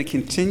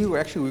Continue.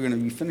 Actually, we're going to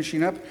be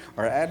finishing up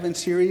our Advent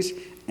series,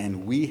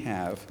 and we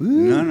have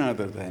none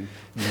other than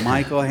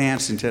Michael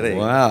Hansen today.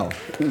 Wow.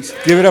 Let's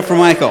give it up for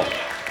Michael.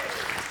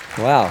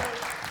 Wow.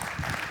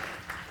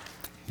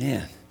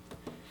 Man,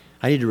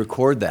 I need to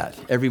record that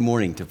every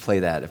morning to play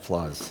that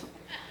applause.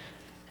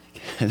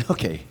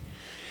 Okay.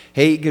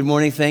 Hey, good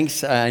morning.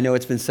 Thanks. I know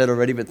it's been said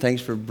already, but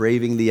thanks for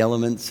braving the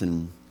elements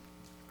and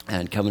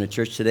coming to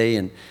church today.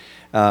 And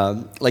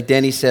like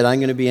Danny said, I'm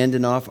going to be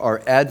ending off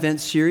our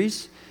Advent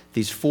series.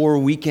 These 4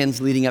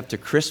 weekends leading up to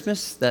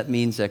Christmas. That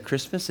means that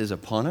Christmas is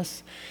upon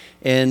us.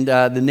 And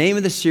the name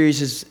of the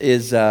series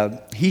is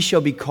He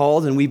Shall Be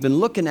Called. And we've been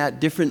looking at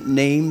different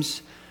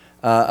names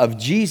of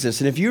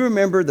Jesus. And if you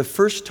remember the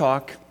first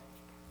talk,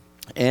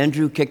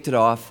 Andrew kicked it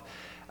off.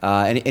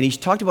 And he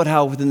talked about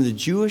how within the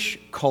Jewish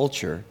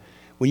culture,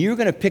 when you were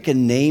going to pick a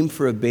name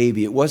for a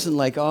baby, it wasn't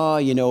like,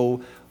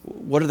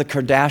 what are the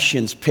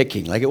Kardashians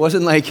picking? Like, it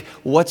wasn't like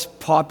what's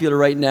popular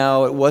right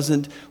now. It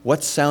wasn't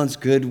what sounds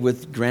good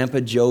with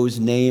Grandpa Joe's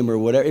name or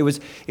whatever.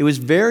 It was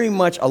very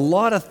much, a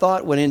lot of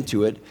thought went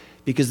into it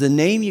because the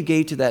name you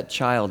gave to that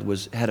child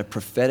had a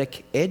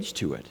prophetic edge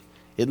to it.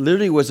 It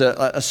literally was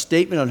a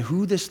statement on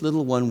who this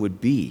little one would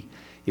be.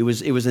 It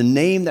was a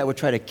name that would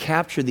try to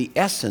capture the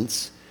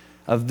essence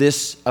of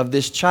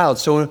this child.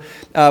 So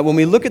when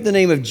we look at the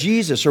name of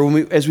Jesus, or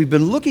as we've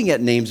been looking at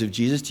names of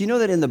Jesus, do you know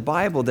that in the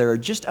Bible there are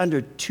just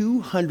under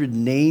 200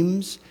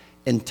 names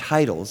and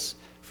titles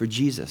for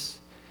Jesus?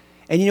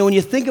 And when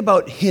you think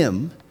about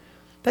him,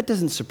 that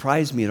doesn't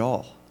surprise me at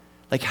all.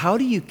 Like, how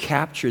do you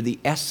capture the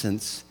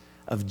essence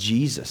of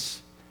Jesus?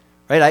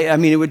 Right? I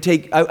mean, it would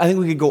take, I think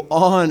we could go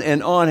on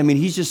and on. I mean,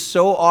 he's just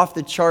so off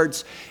the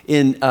charts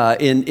in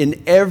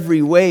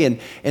every way.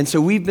 And so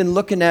we've been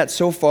looking at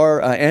so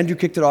far, Andrew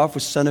kicked it off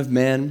with Son of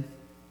Man.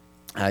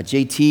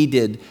 JT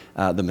did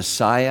the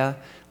Messiah.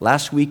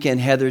 Last weekend,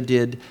 Heather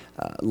did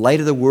Light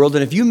of the World.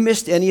 And if you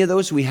missed any of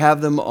those, we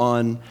have them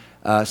on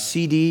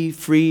CD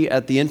free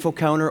at the info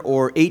counter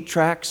or 8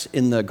 tracks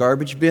in the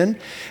garbage bin.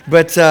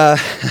 But today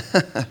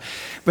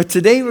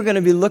we're going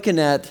to be looking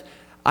at,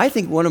 I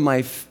think, one of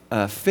my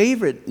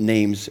favorite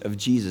names of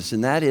Jesus,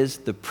 and that is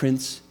the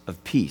Prince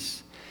of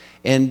Peace.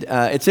 And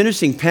it's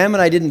interesting, Pam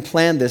and I didn't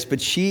plan this,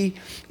 but she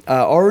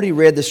already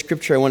read the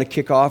scripture I want to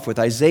kick off with.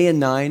 Isaiah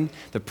 9,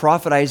 the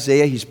prophet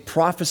Isaiah, he's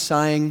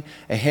prophesying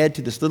ahead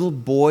to this little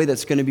boy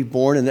that's going to be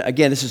born. And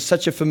again, this is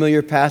such a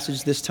familiar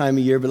passage this time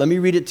of year, but let me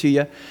read it to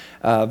you.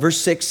 Verse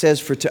 6 says,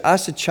 "For to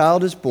us a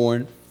child is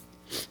born,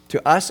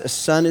 to us a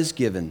son is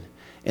given,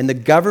 and the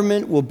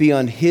government will be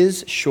on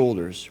his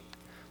shoulders.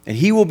 And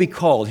he will be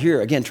called,"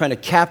 here again, trying to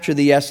capture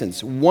the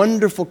essence,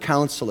 "Wonderful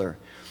Counselor,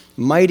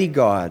 Mighty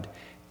God,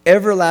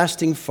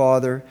 Everlasting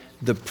Father,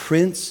 the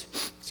Prince,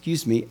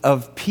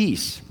 of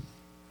Peace."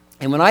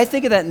 And when I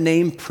think of that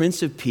name,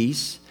 Prince of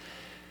Peace,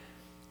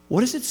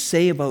 what does it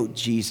say about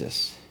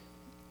Jesus?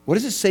 What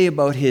does it say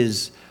about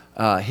his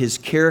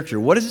character?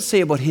 What does it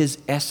say about his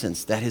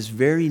essence, that his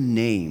very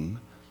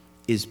name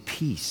is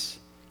peace?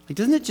 Like,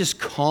 doesn't it just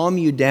calm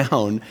you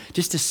down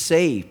just to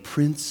say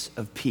Prince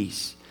of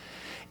Peace?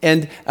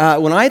 And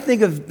when I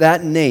think of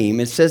that name,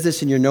 it says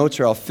this in your notes,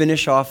 or I'll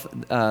finish off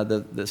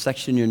the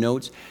section in your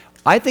notes.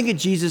 I think of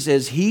Jesus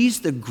as he's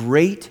the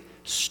great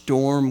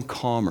storm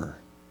calmer.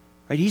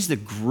 Right? He's the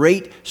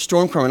great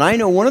storm calmer. And I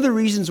know one of the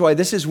reasons why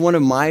this is one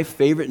of my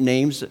favorite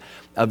names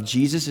of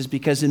Jesus is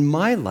because in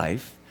my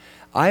life,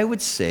 I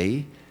would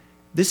say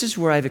this is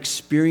where I've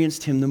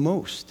experienced him the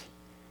most.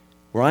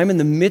 Where I'm in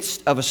the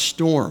midst of a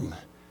storm.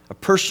 A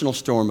personal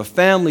storm, a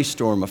family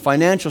storm, a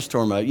financial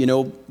storm,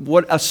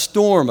 a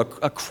storm,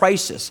 a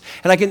crisis.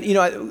 And I can,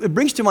 it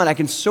brings to mind, I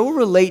can so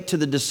relate to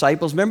the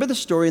disciples. Remember the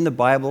story in the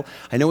Bible?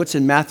 I know it's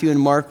in Matthew and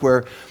Mark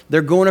where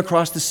they're going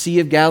across the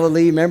Sea of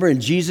Galilee, remember?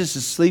 And Jesus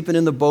is sleeping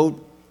in the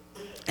boat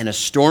and a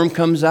storm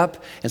comes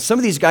up. And some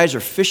of these guys are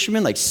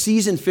fishermen, like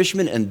seasoned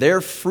fishermen, and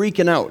they're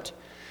freaking out.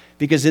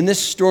 Because in this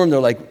storm,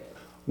 they're like,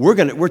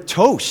 we're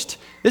toast.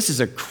 This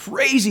is a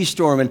crazy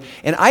storm,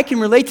 and I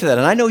can relate to that,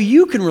 and I know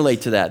you can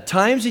relate to that.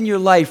 Times in your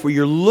life where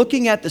you're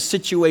looking at the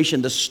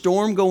situation, the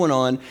storm going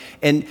on,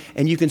 and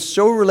you can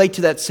so relate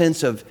to that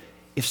sense of,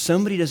 if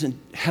somebody doesn't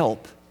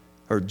help,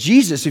 or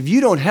Jesus, if you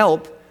don't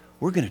help,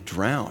 we're going to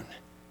drown.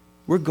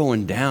 We're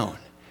going down.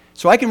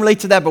 So I can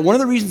relate to that, but one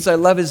of the reasons I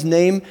love his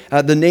name,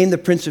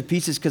 the Prince of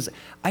Peace, is because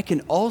I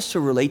can also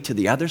relate to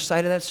the other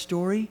side of that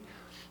story,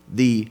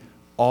 the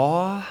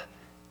awe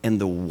and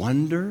the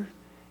wonder,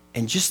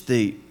 and just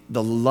the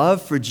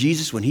love for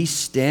Jesus when he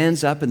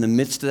stands up in the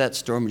midst of that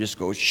storm and just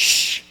goes,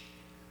 shh,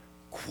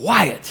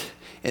 quiet,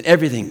 and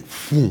everything,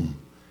 boom,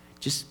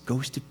 just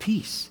goes to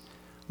peace.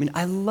 I mean,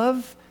 I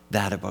love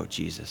that about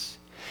Jesus.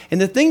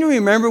 And the thing to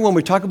remember when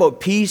we talk about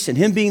peace and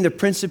him being the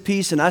Prince of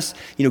Peace and us,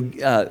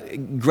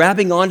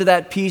 grabbing onto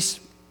that peace,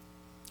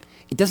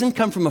 it doesn't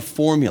come from a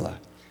formula.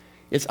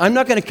 I'm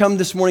not going to come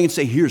this morning and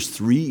say, here's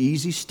 3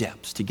 easy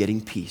steps to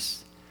getting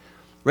peace.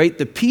 Right?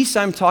 The peace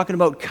I'm talking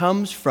about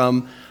comes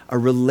from a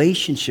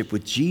relationship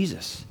with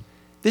Jesus.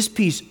 This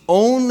peace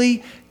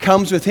only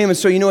comes with him. And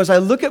so, as I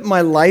look at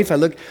my life, I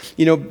look,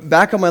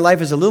 back on my life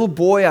as a little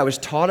boy, I was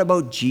taught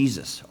about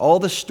Jesus, all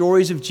the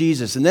stories of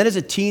Jesus. And then as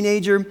a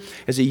teenager,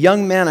 as a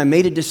young man, I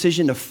made a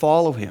decision to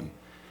follow him.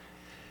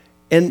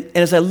 And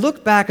as I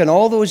look back on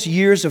all those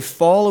years of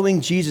following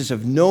Jesus,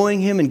 of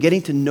knowing him and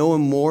getting to know him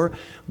more,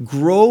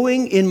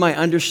 growing in my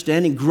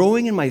understanding,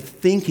 growing in my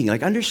thinking,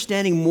 like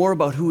understanding more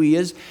about who he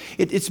is,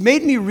 it's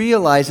made me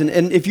realize,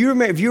 and if you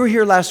were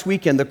here last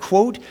weekend, the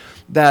quote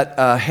that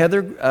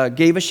Heather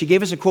gave us, she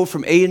gave us a quote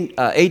from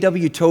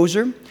A.W.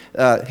 Tozer.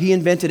 He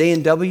invented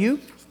A&W.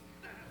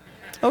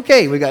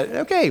 Okay,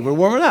 we're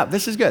warming up.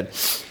 This is good.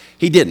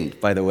 He didn't,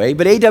 by the way,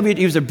 but A.W.,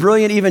 he was a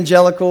brilliant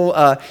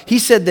evangelical. He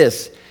said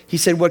this. He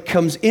said, what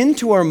comes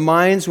into our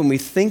minds when we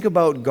think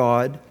about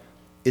God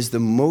is the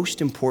most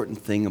important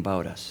thing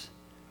about us.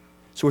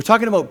 So we're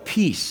talking about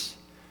peace,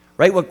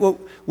 right?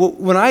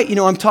 When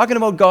I'm talking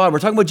about God, we're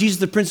talking about Jesus,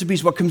 the Prince of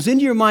Peace. What comes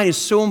into your mind is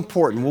so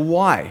important. Well,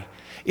 why?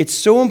 It's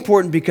so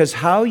important because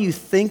how you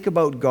think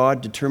about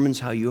God determines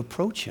how you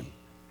approach him.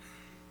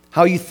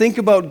 How you think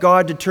about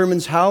God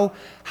determines how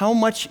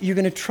much you're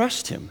going to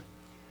trust him.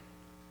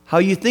 How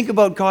you think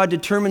about God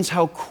determines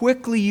how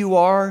quickly you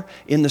are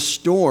in the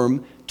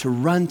storm to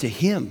run to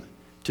him,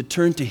 to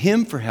turn to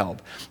him for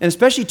help. And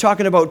especially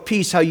talking about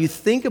peace, how you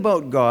think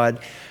about God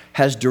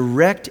has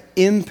direct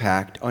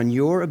impact on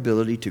your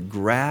ability to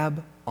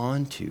grab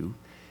onto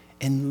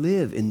and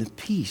live in the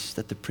peace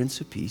that the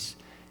Prince of Peace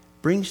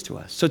brings to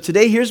us. So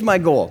today, here's my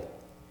goal.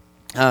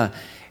 We're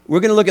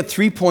going to look at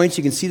 3 points.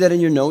 You can see that in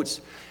your notes.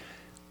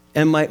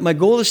 And my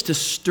goal is to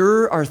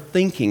stir our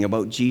thinking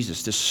about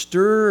Jesus, to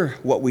stir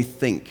what we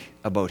think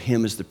about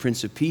him as the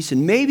Prince of Peace,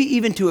 and maybe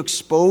even to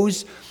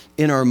expose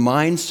in our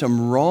minds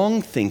some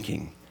wrong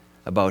thinking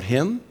about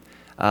him,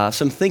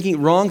 some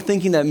wrong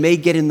thinking that may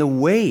get in the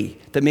way,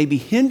 that may be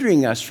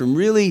hindering us from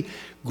really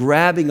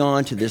grabbing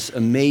on to this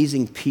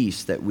amazing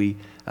peace that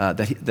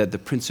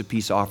the Prince of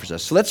Peace offers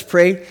us. So let's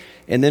pray,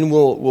 and then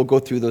we'll go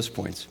through those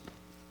points.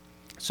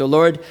 So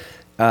Lord,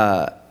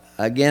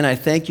 again, I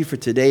thank you for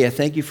today. I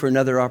thank you for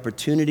another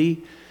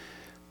opportunity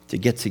to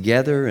get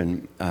together.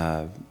 And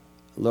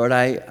Lord,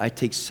 I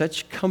take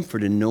such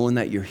comfort in knowing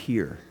that you're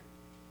here.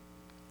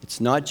 It's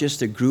not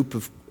just a group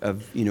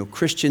of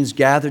Christians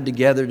gathered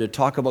together to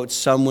talk about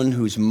someone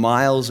who's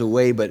miles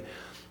away, but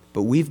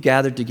we've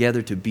gathered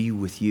together to be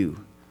with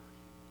you.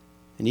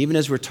 And even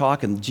as we're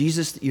talking,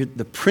 Jesus, you're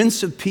the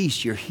Prince of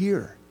Peace, you're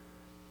here.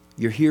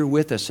 You're here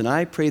with us. And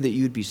I pray that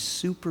you'd be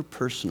super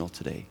personal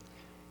today.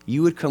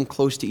 You would come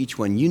close to each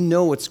one. You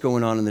know what's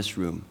going on in this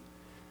room.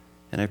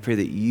 And I pray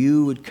that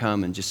you would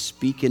come and just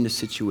speak into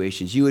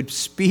situations. You would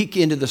speak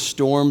into the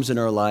storms in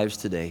our lives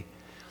today.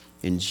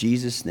 In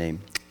Jesus' name,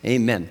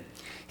 amen.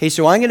 Hey,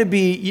 so I'm going to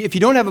be, if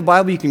you don't have a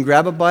Bible, you can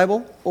grab a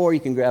Bible or you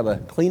can grab a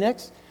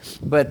Kleenex.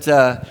 But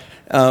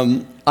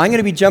I'm going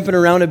to be jumping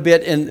around a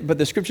bit, but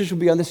the scriptures will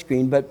be on the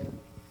screen. But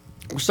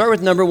we'll start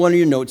with number 1 of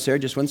your notes there,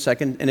 just 1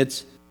 second. And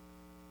it's,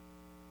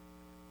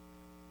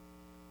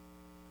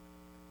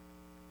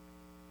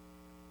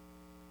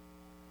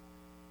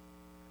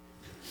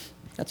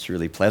 that's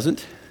really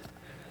pleasant.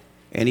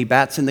 Any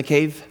bats in the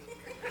cave?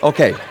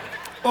 Okay.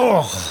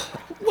 Oh,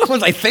 what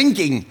was I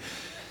thinking?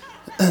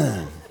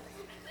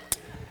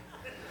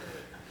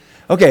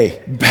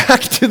 Okay, back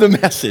to the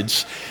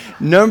message.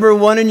 Number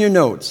 1 in your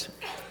notes.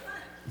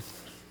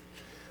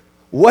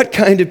 What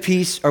kind of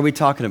peace are we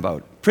talking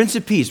about? Prince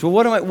of Peace. Well,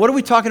 what are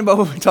we talking about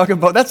when we talking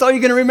about? That's all you're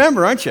going to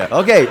remember, aren't you?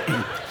 Okay,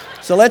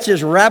 so let's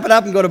just wrap it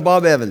up and go to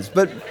Bob Evans.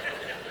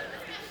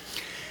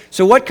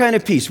 So what kind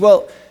of peace?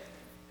 Well,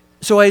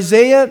 so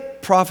Isaiah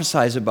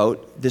prophesies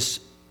about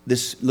this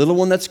little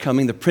one that's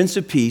coming, the Prince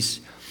of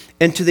Peace.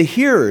 And to the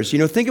hearers,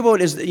 think about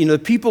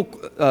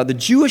the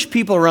Jewish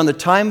people around the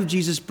time of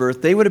Jesus'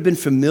 birth, they would have been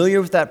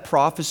familiar with that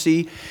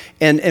prophecy.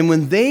 And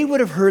when they would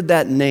have heard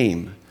that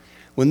name,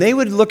 when they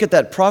would look at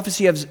that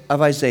prophecy of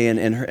Isaiah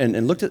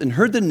and looked at and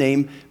heard the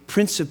name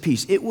Prince of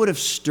Peace, it would have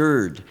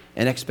stirred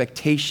an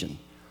expectation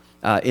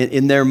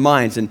in their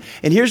minds. And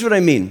here's what I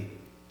mean.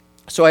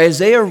 So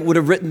Isaiah would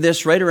have written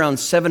this right around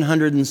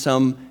 700 and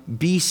some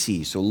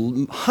BC,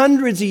 so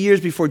hundreds of years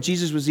before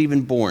Jesus was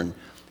even born.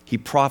 He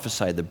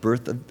prophesied the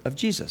birth of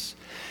Jesus.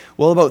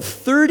 Well, about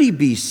 30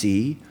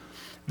 BC,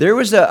 there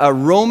was a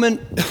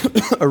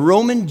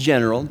Roman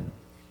general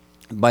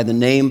by the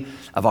name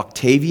of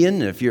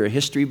Octavian. If you're a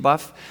history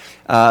buff,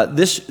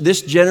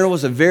 this general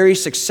was a very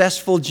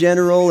successful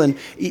general, and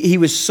he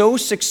was so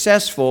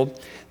successful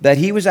that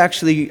he was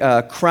actually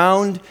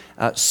crowned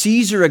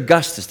Caesar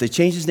Augustus. They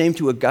changed his name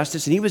to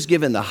Augustus, and he was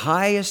given the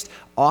highest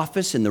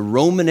office in the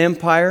Roman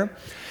Empire.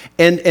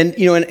 And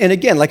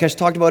again, like I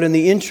talked about in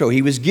the intro,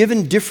 he was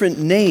given different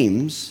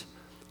names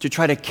to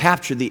try to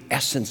capture the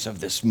essence of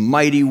this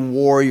mighty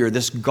warrior,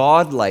 this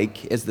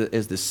godlike, as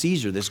the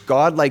Caesar, this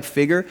godlike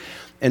figure.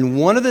 And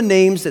one of the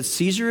names that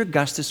Caesar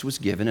Augustus was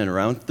given in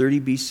around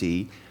 30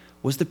 BC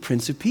was the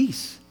Prince of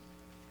Peace.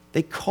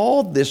 They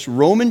called this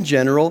Roman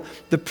general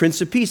the Prince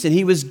of Peace. And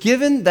he was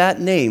given that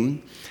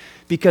name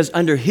because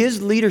under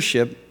his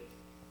leadership,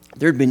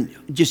 there had been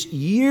just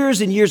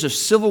years and years of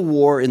civil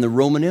war in the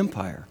Roman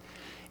Empire.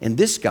 And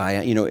this guy,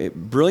 a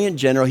brilliant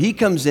general, he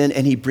comes in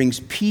and he brings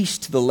peace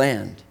to the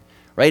land,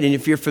 right? And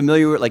if you're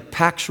familiar with like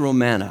Pax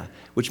Romana,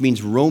 which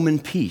means Roman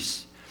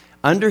peace,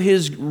 under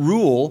his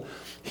rule,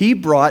 he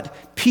brought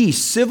peace,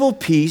 civil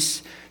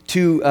peace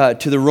to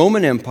the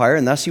Roman Empire,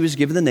 and thus he was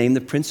given the name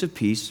the Prince of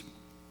Peace.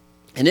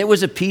 And it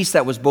was a peace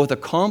that was both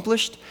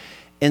accomplished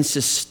and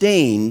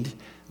sustained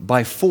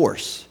by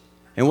force.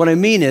 And what I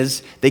mean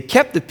is, they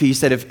kept the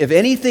peace that if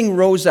anything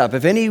rose up,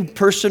 if any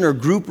person or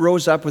group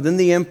rose up within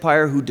the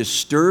empire who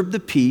disturbed the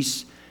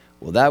peace,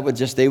 well,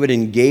 they would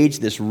engage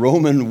this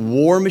Roman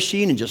war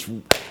machine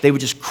and they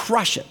would just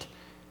crush it.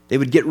 They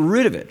would get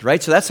rid of it,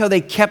 right? So that's how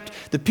they kept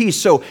the peace.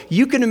 So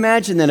you can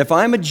imagine then, if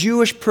I'm a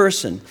Jewish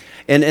person,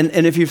 and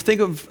if you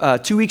think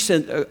of 2 weeks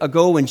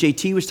ago when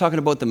JT was talking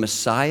about the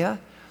Messiah,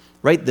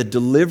 right? The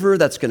deliverer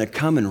that's going to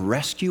come and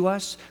rescue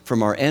us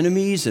from our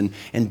enemies and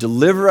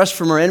deliver us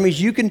from our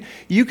enemies. You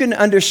can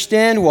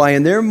understand why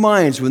in their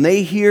minds, when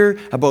they hear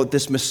about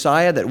this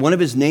Messiah, that one of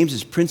his names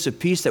is Prince of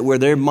Peace, that where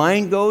their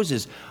mind goes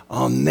is,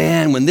 oh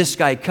man, when this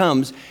guy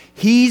comes,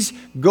 he's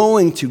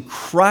going to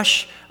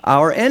crush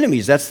our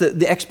enemies. That's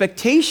the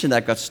expectation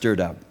that got stirred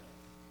up.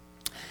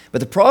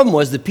 But the problem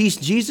was the peace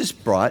Jesus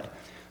brought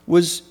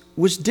was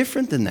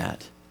different than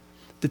that.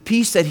 The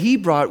peace that he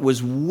brought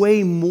was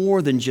way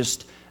more than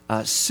just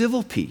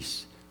civil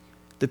peace.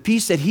 The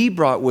peace that he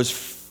brought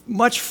was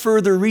much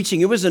further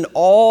reaching. It was an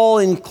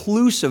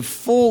all-inclusive,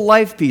 full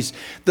life peace.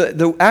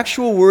 The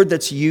actual word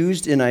that's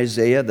used in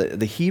Isaiah,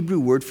 the Hebrew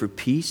word for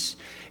peace,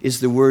 is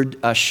the word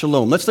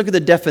shalom. Let's look at the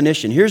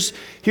definition. Here's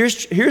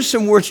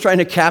some words trying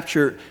to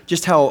capture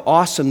just how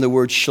awesome the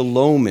word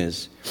shalom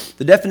is.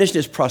 The definition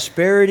is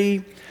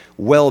prosperity,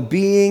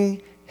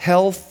 well-being,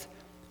 health,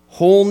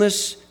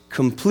 wholeness,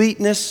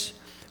 completeness,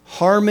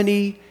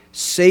 harmony,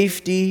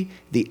 safety,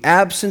 the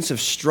absence of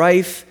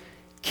strife,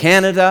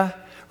 Canada,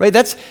 right?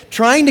 That's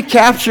trying to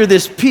capture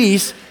this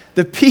peace.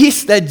 The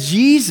peace that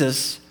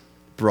Jesus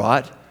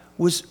brought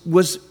was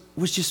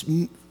just,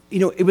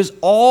 it was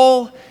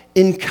all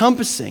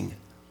encompassing.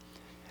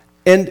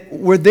 And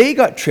where they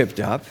got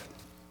tripped up,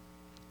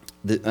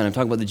 and I'm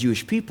talking about the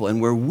Jewish people,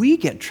 and where we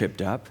get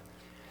tripped up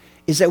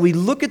is that we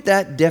look at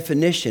that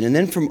definition, and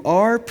then from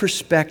our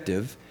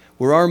perspective,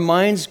 where our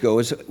minds go,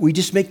 is we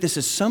just make this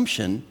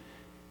assumption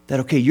that,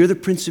 okay, you're the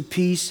Prince of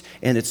Peace,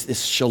 and it's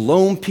this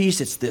shalom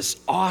peace, it's this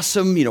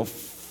awesome,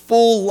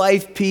 full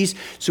life peace.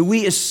 So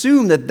we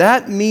assume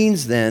that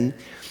means then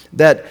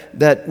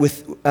that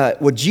with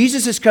what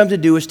Jesus has come to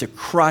do is to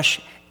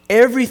crush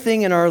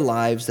everything in our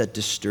lives that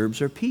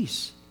disturbs our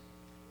peace.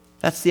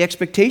 That's the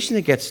expectation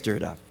that gets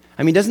stirred up.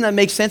 I mean, doesn't that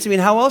make sense? I mean,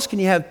 how else can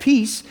you have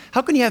peace?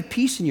 How can you have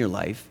peace in your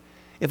life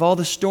if all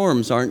the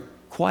storms aren't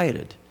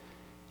quieted?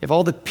 If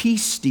all the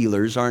peace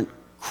stealers aren't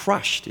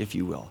crushed, if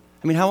you will?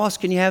 I mean, how else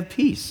can you have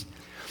peace?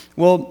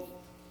 Well,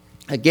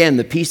 again,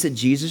 the peace that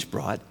Jesus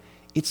brought,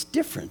 it's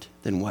different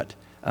than what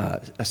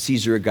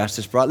Caesar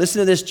Augustus brought. Listen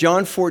to this.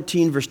 John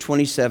 14, verse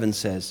 27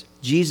 says,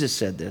 Jesus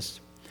said this,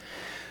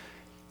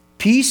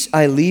 "Peace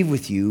I leave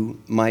with you,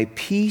 my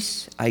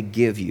peace I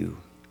give you.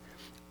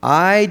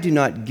 I do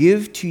not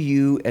give to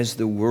you as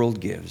the world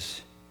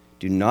gives.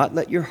 Do not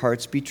let your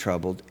hearts be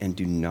troubled, and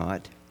do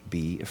not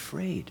be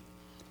afraid."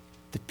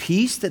 The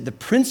peace that the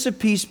Prince of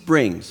Peace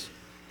brings,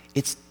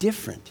 it's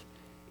different.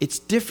 It's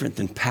different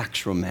than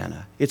Pax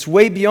Romana. It's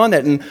way beyond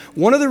that. And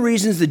one of the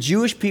reasons the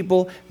Jewish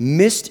people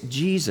missed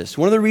Jesus,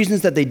 one of the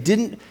reasons that they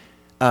didn't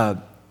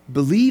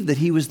believe that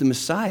he was the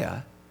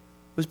Messiah,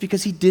 was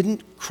because he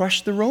didn't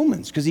crush the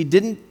Romans, because he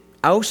didn't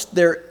oust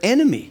their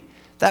enemy.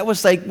 That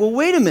was like, well,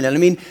 wait a minute. I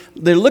mean,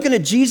 they're looking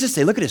at Jesus,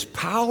 they look at his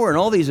power and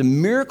all these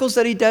miracles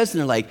that he does, and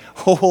they're like,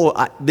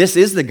 this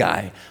is the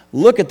guy.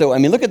 Look at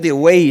the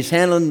way he's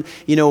handling,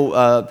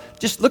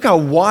 just look how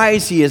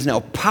wise he is and how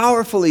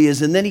powerful he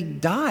is, and then he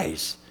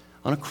dies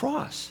on a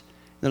cross.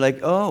 And they're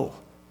like, oh,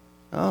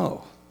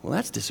 well,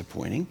 that's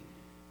disappointing.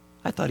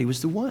 I thought he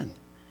was the one.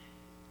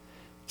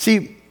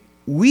 See,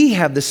 we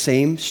have the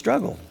same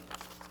struggle.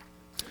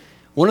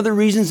 One of the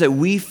reasons that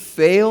we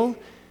fail,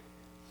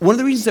 one of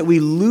the reasons that we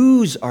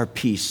lose our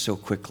peace so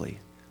quickly,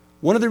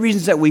 one of the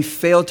reasons that we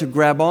fail to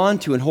grab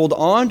onto and hold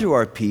on to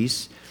our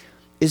peace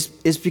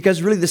is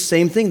because really the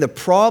same thing. The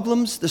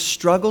problems, the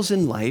struggles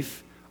in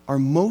life are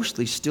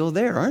mostly still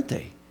there, aren't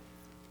they?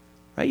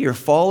 Right? You're a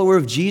follower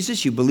of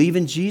Jesus. You believe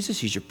in Jesus.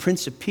 He's your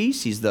Prince of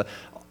Peace. He's the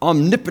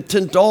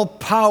omnipotent,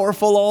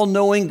 all-powerful,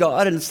 all-knowing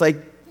God. And it's like,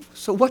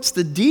 so what's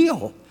the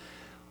deal?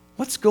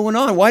 What's going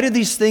on? Why do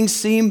these things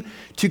seem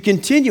to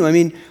continue? I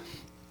mean,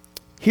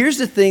 here's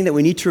the thing that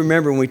we need to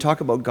remember when we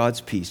talk about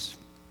God's peace.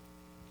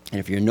 And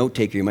if you're a note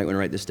taker, you might want to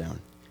write this down.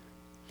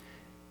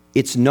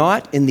 It's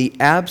not in the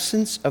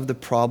absence of the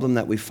problem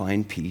that we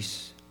find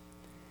peace.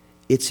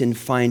 It's in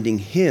finding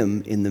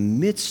Him in the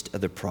midst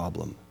of the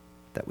problem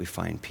that we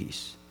find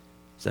peace.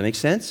 Does that make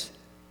sense?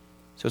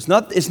 So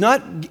it's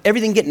not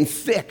everything getting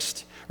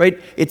fixed, right?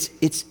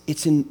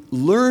 It's in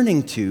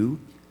learning to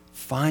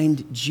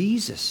find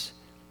Jesus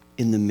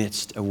in the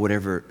midst of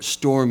whatever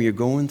storm you're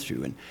going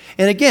through.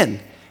 And again,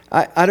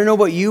 I don't know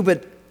about you,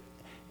 but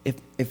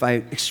if I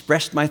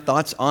expressed my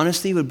thoughts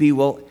honestly, it would be,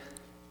 well,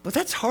 but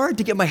that's hard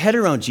to get my head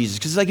around, Jesus.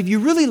 Because like, if you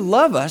really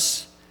love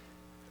us,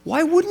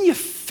 why wouldn't you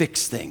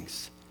fix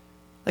things?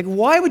 Like,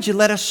 why would you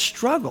let us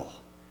struggle?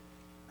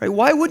 Right?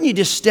 Why wouldn't you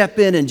just step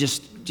in and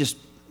just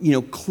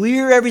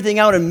clear everything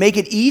out and make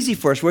it easy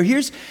for us? Well,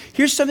 here's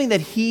something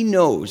that he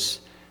knows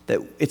that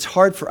it's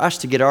hard for us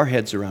to get our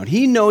heads around.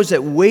 He knows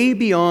that way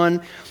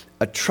beyond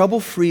a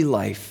trouble-free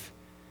life,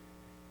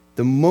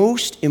 the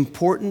most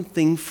important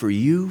thing for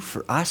you,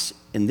 for us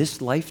in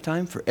this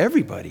lifetime, for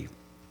everybody,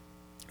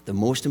 the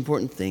most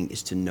important thing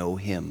is to know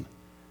him.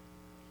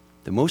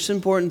 The most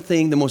important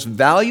thing, the most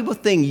valuable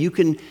thing you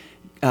can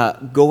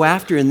go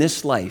after in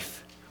this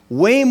life,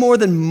 way more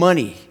than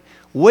money,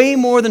 way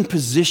more than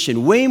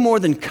position, way more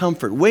than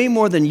comfort, way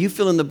more than you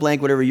fill in the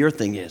blank, whatever your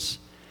thing is.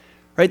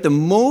 Right? The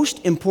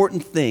most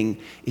important thing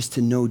is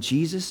to know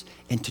Jesus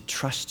and to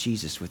trust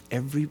Jesus with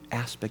every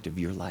aspect of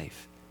your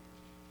life.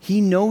 He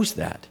knows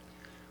that.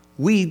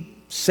 We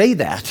say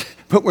that,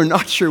 but we're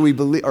not sure we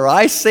believe, or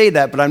I say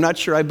that, but I'm not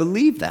sure I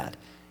believe that,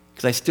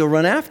 because I still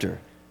run after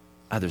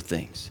other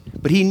things.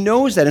 But he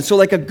knows that. And so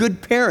like a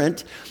good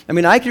parent, I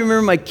mean, I can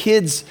remember my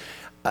kids,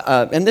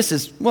 I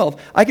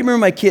can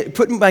remember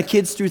putting my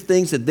kids through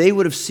things that they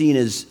would have seen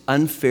as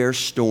unfair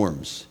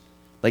storms.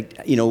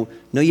 Like, no,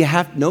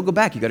 go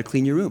back. You got to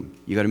clean your room.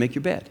 You got to make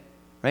your bed,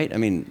 right? I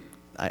mean,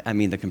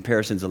 the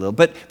comparison's a little,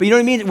 but you know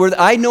what I mean? Where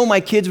I know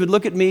my kids would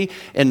look at me,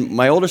 and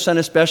my older son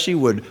especially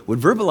would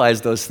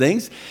verbalize those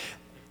things,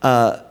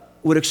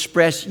 would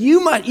express,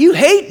 you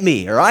hate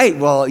me, all right?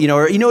 Well,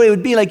 it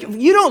would be like,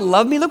 you don't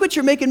love me. Look what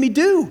you're making me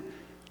do.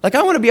 Like,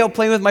 I want to be out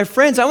playing with my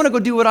friends. I want to go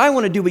do what I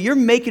want to do, but you're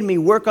making me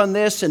work on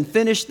this and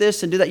finish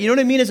this and do that. You know what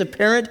I mean as a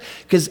parent?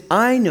 Because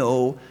I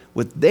know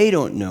what they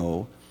don't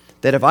know,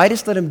 that if I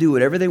just let them do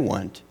whatever they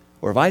want,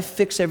 or if I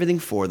fix everything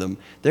for them,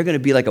 they're going to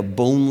be like a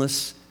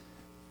boneless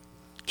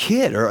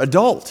kid or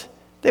adult.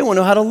 They won't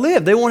know how to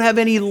live. They won't have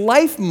any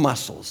life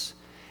muscles.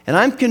 And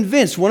I'm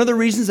convinced one of the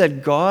reasons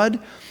that God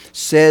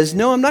says,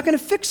 no, I'm not going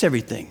to fix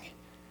everything.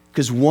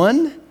 Because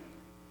one,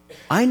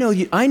 I know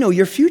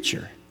your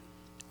future.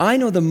 I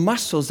know the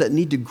muscles that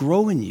need to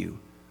grow in you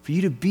for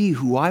you to be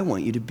who I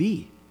want you to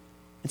be.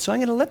 And so I'm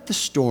going to let the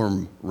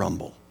storm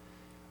rumble.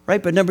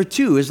 Right? But number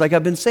two is, like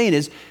I've been saying,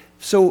 is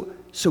so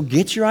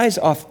get your eyes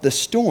off the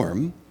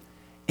storm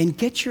and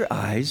get your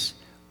eyes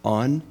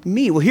on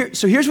me. Well,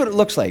 here's what it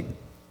looks like.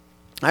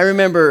 I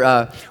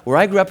remember where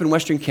I grew up in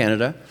Western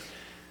Canada,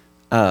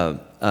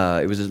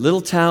 it was a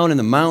little town in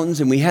the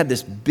mountains, and we had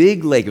this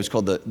big lake. It was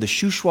called the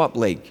Shuswap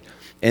Lake.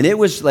 And it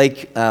was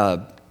like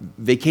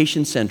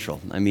vacation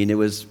central. I mean,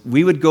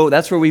 we would go,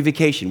 that's where we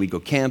vacationed. We'd go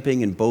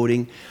camping and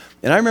boating.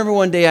 And I remember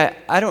one day,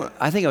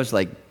 I think I was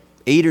like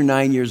 8 or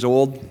 9 years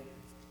old,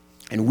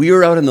 and we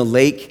were out in the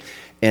lake,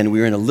 and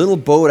we were in a little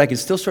boat. I can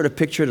still sort of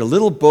picture it, a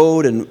little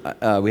boat, and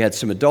we had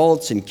some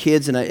adults and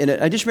kids, and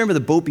I just remember the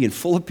boat being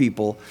full of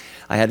people.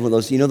 I had one of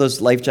those,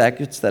 those life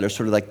jackets that are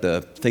sort of like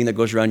the thing that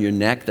goes around your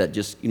neck that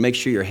just, you make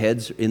sure your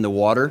head's in the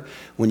water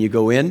when you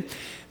go in.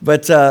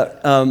 But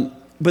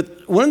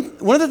one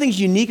of the things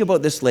unique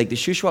about this lake, the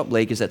Shuswap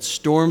Lake, is that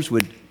storms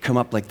would come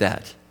up like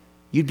that.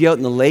 You'd be out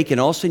in the lake, and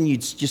all of a sudden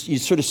you'd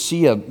sort of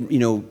see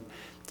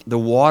the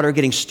water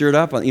getting stirred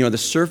up on the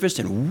surface,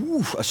 and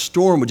woof, a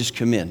storm would just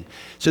come in.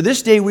 So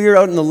this day we were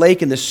out in the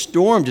lake, and the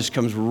storm just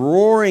comes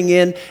roaring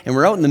in, and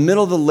we're out in the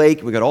middle of the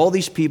lake. We got all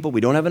these people.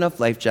 We don't have enough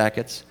life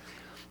jackets,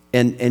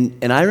 and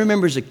I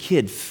remember as a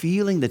kid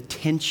feeling the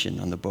tension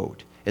on the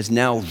boat as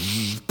now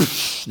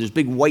there's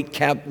big white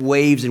cap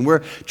waves, and we're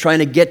trying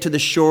to get to the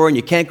shore, and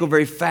you can't go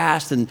very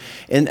fast, and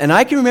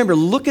I can remember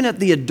looking at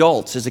the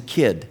adults as a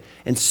kid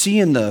and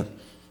seeing the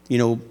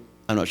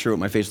I'm not sure what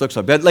my face looks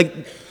like, but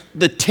like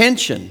the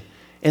tension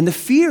and the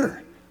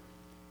fear,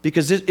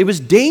 because it was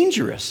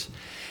dangerous.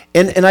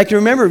 And I can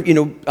remember,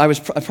 I was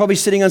probably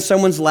sitting on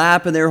someone's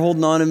lap, and they were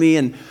holding on to me,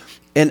 and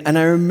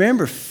I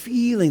remember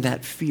feeling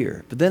that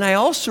fear. But then I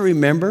also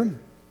remember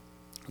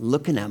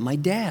looking at my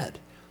dad,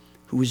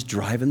 who was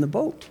driving the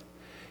boat.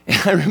 And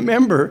I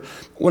remember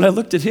when I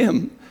looked at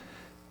him,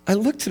 I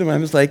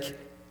was like,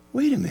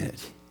 wait a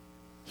minute,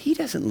 he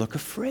doesn't look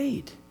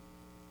afraid.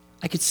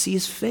 I could see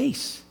his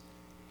face,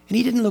 and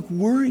he didn't look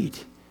worried.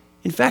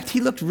 In fact, he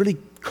looked really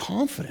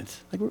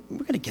confident, like we're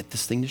going to get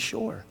this thing to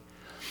shore.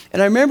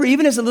 And I remember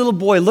even as a little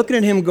boy looking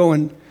at him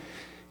going,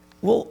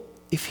 well,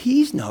 if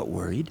he's not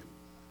worried,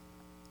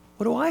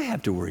 what do I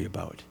have to worry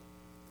about?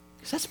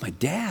 Because that's my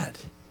dad.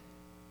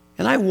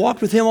 And I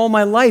walked with him all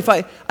my life.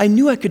 I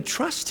knew I could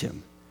trust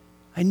him.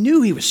 I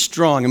knew he was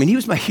strong. I mean, he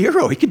was my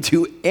hero. He could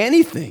do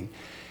anything.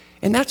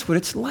 And that's what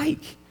it's like.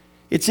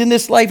 It's in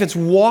this life, it's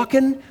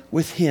walking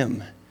with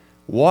him,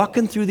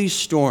 walking through these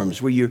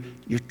storms where your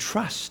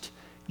trust,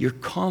 your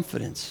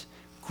confidence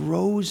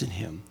grows in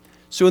him.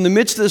 So in the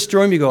midst of the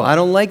storm, you go, I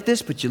don't like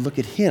this, but you look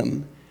at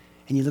him,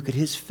 and you look at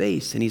his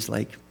face, and he's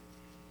like,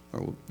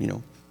 or,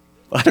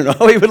 I don't know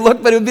how he would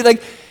look, but it would be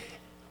like,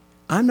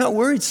 I'm not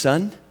worried,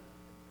 son.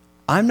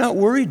 I'm not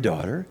worried,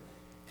 daughter.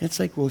 And it's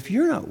like, well, if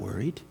you're not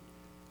worried,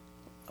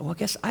 well, I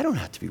guess I don't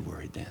have to be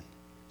worried then.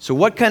 So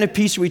what kind of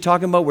peace are we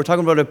talking about? We're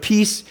talking about a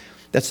peace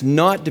that's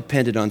not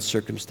dependent on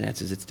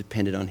circumstances. It's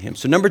dependent on him.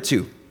 So number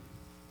 2,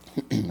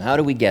 how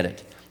do we get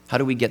it? How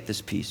do we get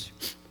this peace?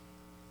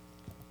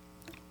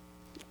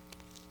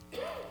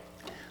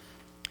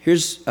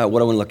 Here's what I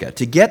want to look at.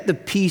 To get the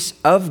peace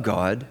of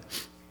God,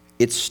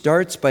 it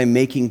starts by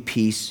making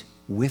peace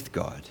with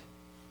God.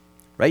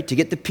 Right? To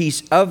get the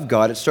peace of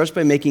God, it starts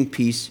by making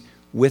peace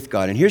with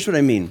God. And here's what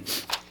I mean.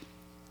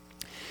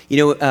 You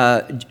know,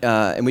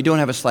 and we don't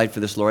have a slide for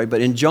this, Lori, but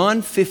in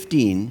John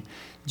 15,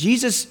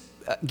 Jesus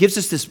gives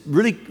us this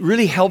really,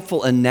 really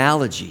helpful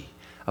analogy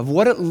of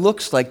what it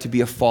looks like to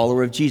be a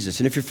follower of Jesus.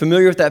 And if you're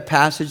familiar with that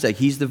passage, like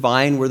he's the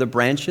vine, we're the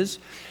branches,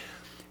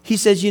 he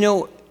says,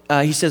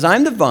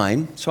 I'm the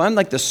vine, so I'm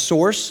like the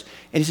source.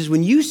 And he says,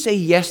 when you say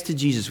yes to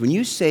Jesus, when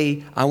you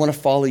say, I want to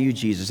follow you,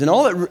 Jesus, and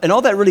all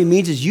that really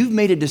means is you've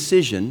made a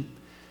decision.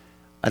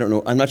 I don't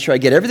know, I'm not sure I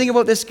get everything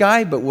about this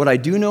guy, but what I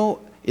do know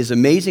is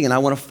amazing, and I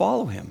want to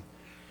follow him.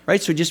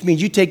 Right? So it just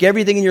means you take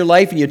everything in your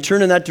life and you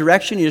turn in that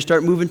direction and you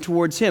start moving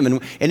towards him.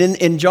 And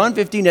in John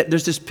 15,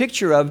 there's this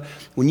picture of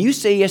when you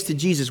say yes to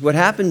Jesus, what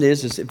happened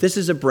is if this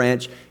is a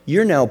branch,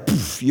 you're now,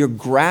 you're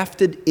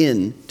grafted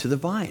in to the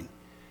vine.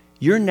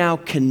 You're now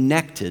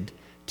connected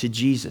to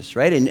Jesus,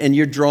 right? And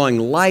you're drawing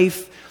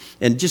life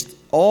and just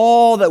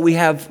all that we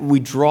have,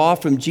 we draw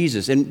from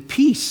Jesus. And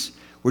peace,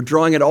 we're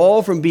drawing it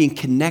all from being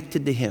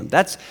connected to him.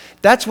 That's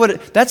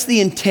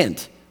the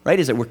intent. Right,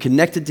 is that we're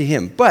connected to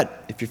him.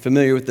 But if you're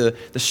familiar with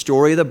the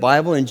story of the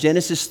Bible, in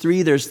Genesis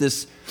 3, there's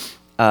this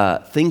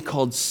thing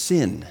called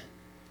sin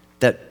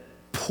that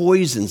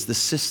poisons the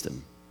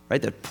system,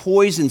 right? That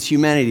poisons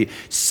humanity.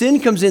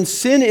 Sin comes in.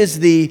 Sin is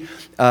the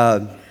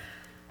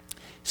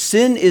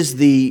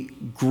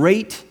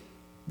great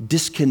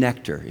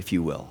disconnector, if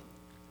you will.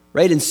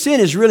 Right? And sin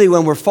is really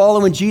when we're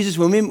following Jesus,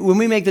 when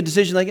we make the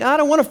decision like, I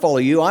don't want to follow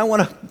you. I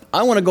want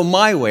to go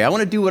my way. I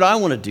want to do what I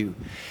want to do.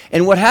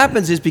 And what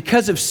happens is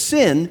because of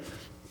sin,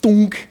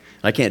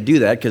 I can't do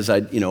that because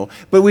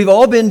but we've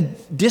all been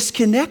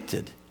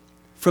disconnected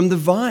from the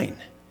vine.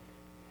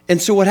 And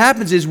so what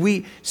happens is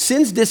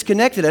sin's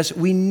disconnected us,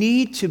 we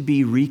need to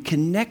be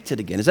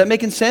reconnected again. Is that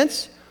making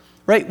sense?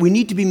 Right? We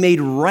need to be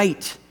made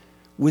right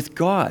with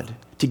God.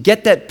 To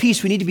get that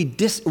peace, we need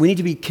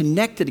to be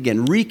connected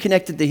again,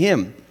 reconnected to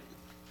him.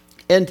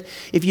 And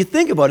if you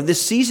think about it,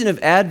 this season of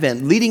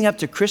Advent leading up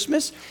to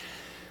Christmas,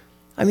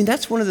 I mean,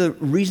 that's one of the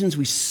reasons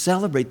we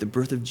celebrate the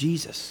birth of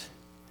Jesus.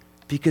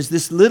 Because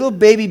this little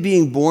baby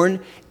being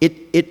born,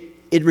 it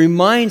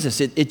reminds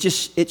us,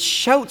 it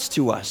shouts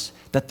to us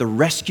that the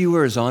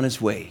rescuer is on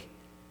his way.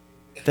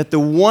 That the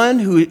one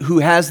who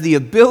has the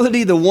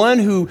ability, the one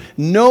who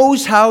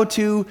knows how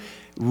to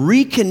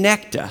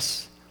reconnect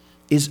us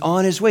is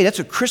on his way. That's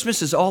what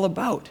Christmas is all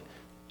about.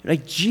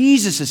 Right?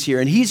 Jesus is here,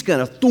 and he's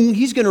gonna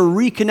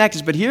reconnect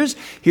us. But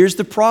here's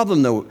the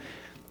problem, though.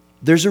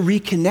 There's a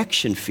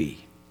reconnection fee.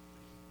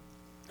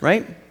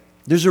 Right?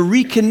 There's a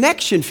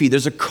reconnection fee.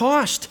 There's a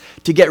cost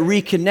to get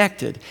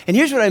reconnected. And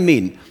here's what I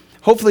mean.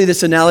 Hopefully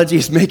this analogy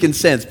is making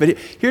sense. But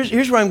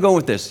here's where I'm going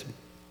with this.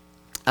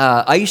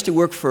 I used to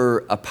work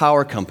for a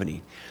power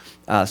company,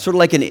 sort of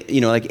like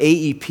like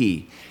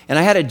AEP. And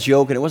I had a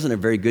joke, and it wasn't a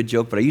very good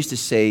joke, but I used to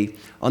say,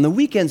 on the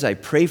weekends I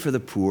pray for the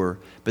poor,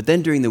 but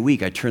then during the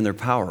week I turn their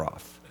power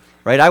off.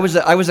 Right? I was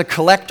a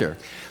collector.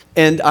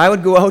 And I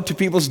would go out to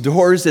people's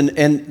doors,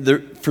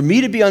 and for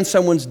me to be on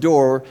someone's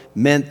door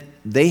meant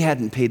they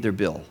hadn't paid their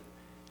bill.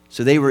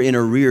 So they were in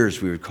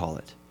arrears, we would call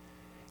it.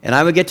 And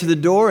I would get to the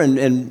door,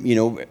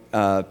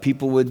 and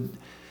people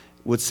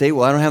would say,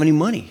 well, I don't have any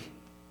money.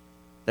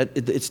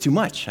 It's too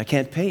much. I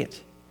can't pay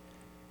it.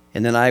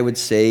 And then I would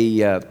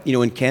say,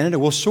 in Canada,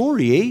 well,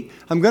 sorry, eh?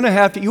 I'm going to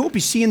have to, you won't be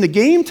seeing the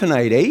game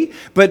tonight, eh?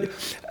 But,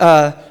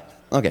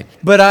 okay.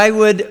 But I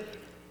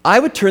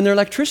would turn their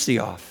electricity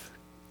off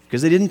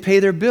because they didn't pay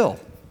their bill.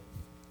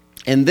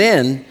 And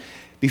then,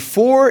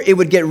 before it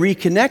would get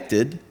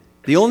reconnected,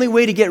 the only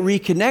way to get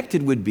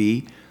reconnected would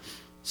be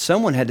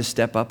someone had to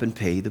step up and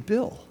pay the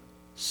bill.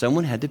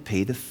 Someone had to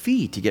pay the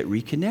fee to get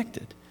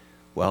reconnected.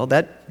 Well,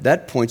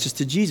 that points us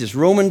to Jesus.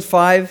 Romans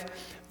 5,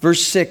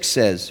 verse 6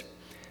 says,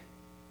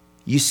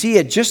 you see,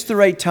 at just the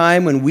right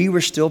time when we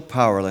were still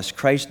powerless,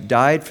 Christ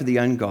died for the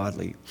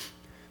ungodly.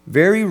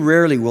 Very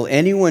rarely will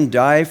anyone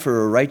die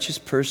for a righteous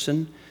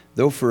person,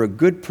 though for a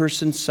good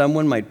person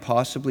someone might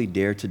possibly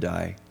dare to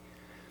die.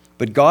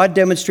 But God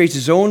demonstrates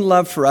his own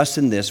love for us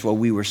in this: while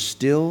we were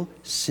still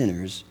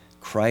sinners,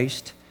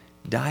 Christ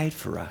died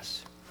for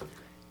us.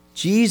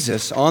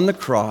 Jesus on the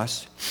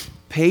cross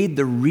paid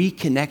the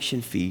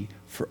reconnection fee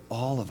for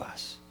all of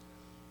us.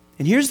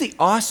 And here's the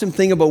awesome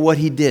thing about what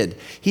he did.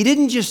 He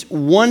didn't just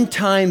one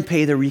time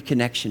pay the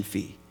reconnection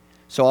fee.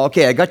 So,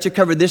 okay, I got you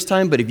covered this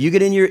time, but if you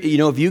get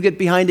if you get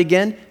behind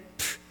again,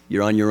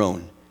 you're on your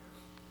own.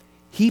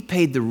 He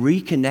paid the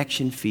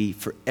reconnection fee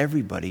for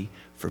everybody,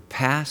 for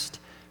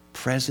past,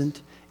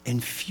 present,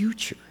 and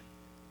future.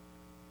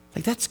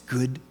 Like, that's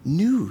good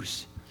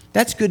news.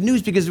 That's good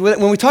news, because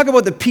when we talk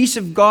about the peace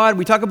of God,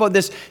 we talk about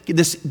this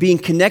being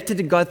connected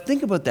to God.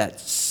 Think about that.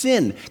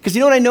 Sin. Because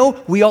you know what I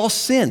know? We all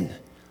sin.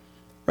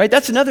 right?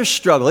 That's another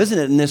struggle, isn't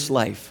it, in this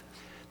life?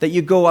 That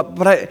you go up,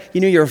 but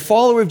you're a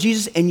follower of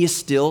Jesus and you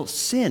still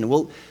sin.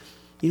 Well,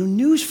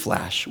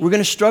 newsflash, we're going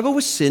to struggle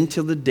with sin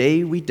till the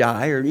day we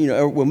die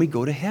or when we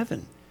go to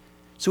heaven.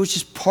 So it's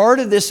just part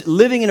of this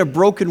living in a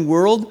broken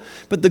world.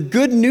 But the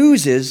good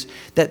news is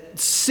that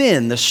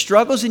sin, the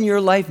struggles in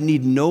your life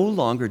need no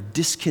longer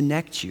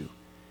disconnect you,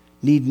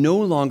 need no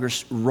longer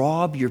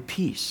rob your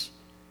peace.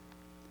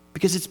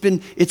 Because it's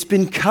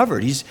been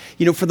covered.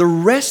 For the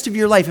rest of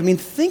your life,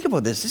 think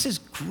about this. This is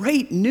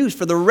great news.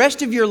 For the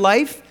rest of your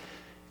life,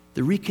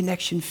 the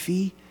reconnection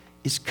fee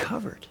is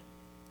covered.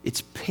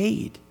 It's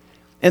paid.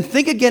 And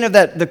think again of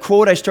the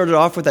quote I started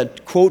off with,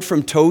 that quote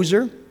from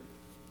Tozer.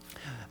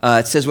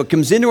 It says, what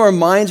comes into our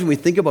minds when we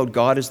think about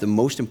God is the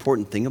most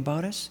important thing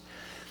about us.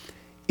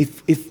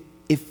 If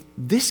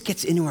this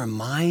gets into our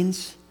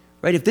minds,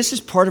 right? If this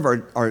is part of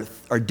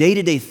our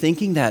day-to-day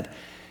thinking that,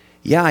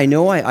 yeah, I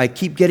know I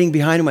keep getting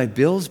behind on my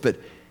bills, but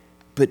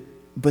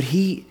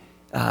he's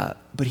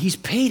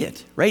paid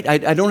it, right?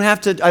 I don't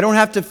have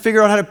to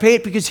figure out how to pay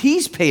it because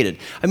he's paid it.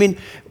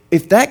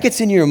 If that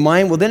gets into your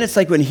mind, well, then it's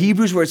like when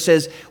Hebrews where it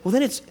says, well,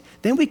 then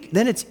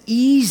it's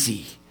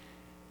easy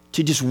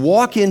to just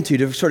walk into,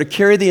 to sort of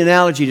carry the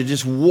analogy, to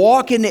just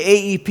walk into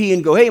AEP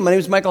and go, hey, my name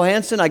is Michael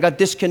Hansen. I got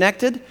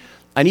disconnected.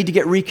 I need to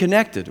get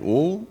reconnected.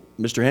 Oh,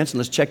 Mr. Hansen,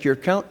 let's check your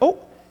account. Oh,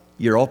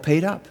 you're all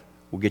paid up.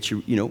 We'll get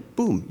you,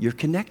 boom, you're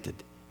connected.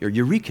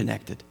 You're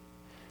reconnected.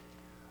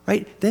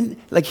 Right? Then,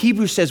 like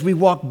Hebrews says, we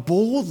walk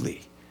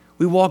boldly.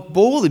 We walk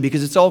boldly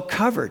because it's all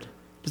covered.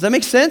 Does that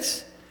make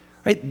sense?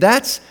 Right?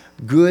 That's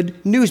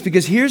good news,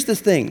 because here's the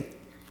thing.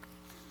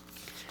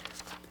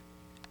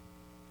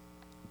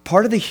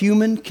 Part of the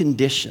human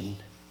condition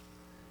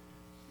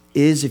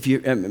is, if you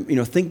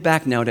think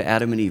back now to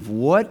Adam and Eve.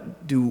 What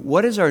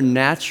is our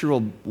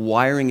natural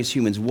wiring as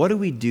humans? What do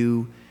we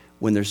do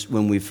when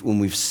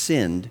we've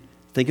sinned?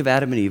 Think of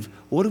Adam and Eve.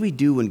 What do we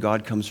do when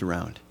God comes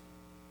around?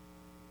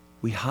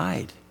 We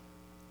hide,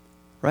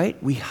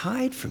 right? We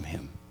hide from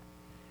him.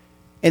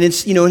 And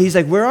it's, and he's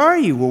like, where are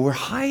you? Well, we're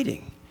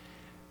hiding,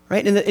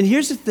 right? And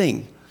here's the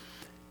thing.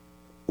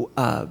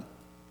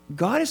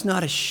 God is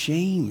not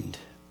ashamed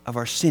of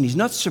our sin. He's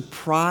not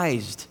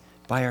surprised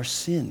by our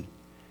sin.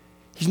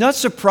 He's not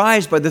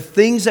surprised by the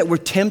things that we're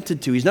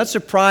tempted to. He's not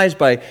surprised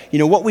by,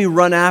 what we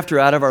run after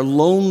out of our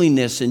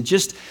loneliness and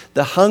just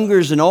the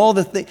hungers and all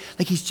the things.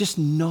 Like, he's just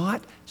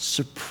not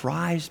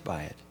surprised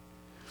by it.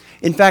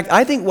 In fact,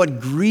 I think what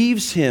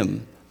grieves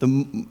him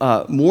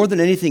more than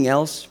anything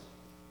else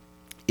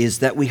is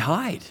that we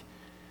hide.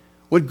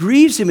 What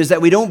grieves him is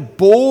that we don't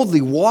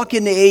boldly walk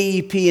into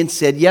AEP and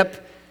said,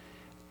 yep,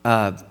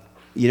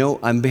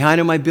 I'm behind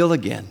on my bill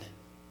again,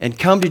 and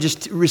come to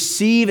just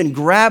receive and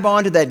grab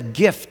onto that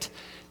gift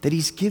that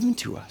he's given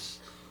to us.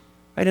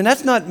 Right? And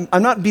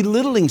I'm not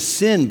belittling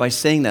sin by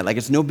saying that, like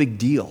it's no big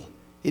deal.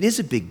 It is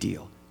a big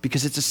deal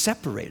because it's a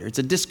separator, it's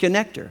a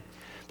disconnector.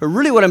 But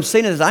really what I'm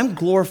saying is I'm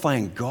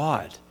glorifying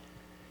God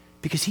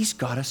because he's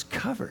got us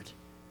covered.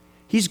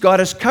 He's got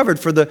us covered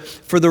for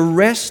the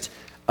rest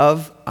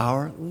of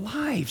our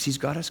lives. He's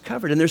got us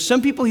covered. And there's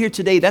some people here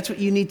today, that's what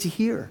you need to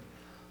hear.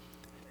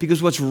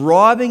 Because what's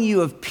robbing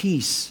you of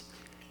peace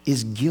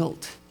is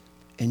guilt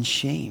and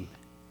shame.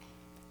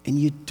 And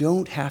you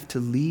don't have to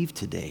leave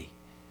today.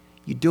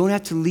 You don't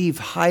have to leave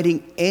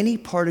hiding any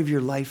part of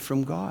your life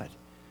from God,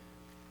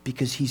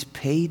 because he's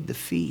paid the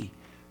fee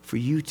for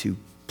you to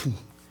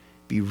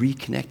be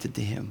reconnected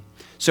to him.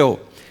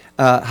 So,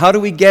 how do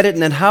we get it?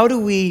 And then how do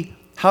we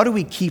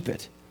keep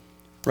it?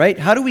 Right?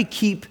 How do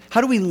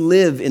we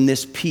live in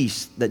this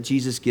peace that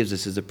Jesus gives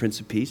us as a Prince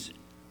of Peace?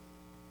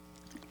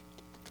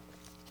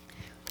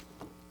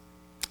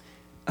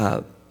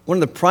 One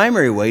of the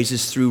primary ways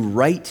is through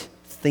right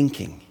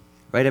thinking.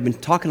 Right? I've been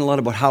talking a lot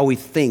about how we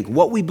think,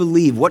 what we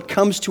believe, what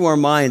comes to our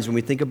minds when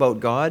we think about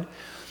God.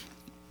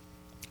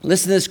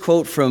 Listen to this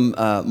quote from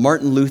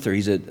Martin Luther.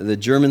 He's the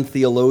German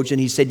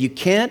theologian. He said, "You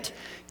can't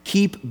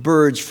keep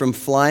birds from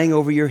flying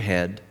over your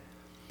head,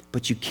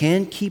 but you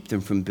can keep them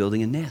from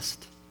building a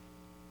nest."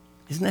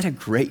 Isn't that a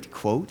great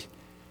quote?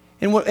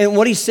 And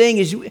what he's saying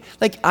is,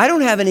 I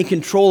don't have any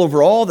control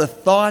over all the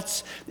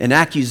thoughts and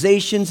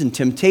accusations and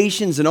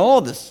temptations and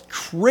all this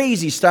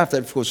crazy stuff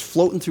that goes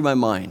floating through my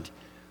mind.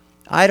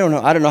 I don't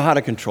know how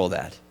to control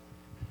that.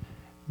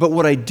 But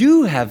what I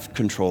do have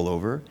control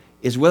over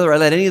is whether I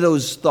let any of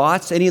those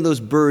thoughts, any of those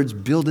birds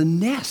build a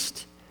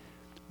nest.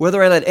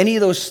 Whether I let any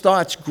of those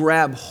thoughts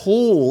grab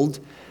hold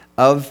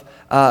of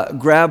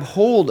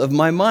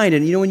my mind.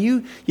 And when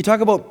you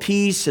talk about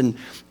peace, and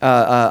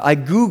I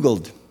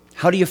Googled,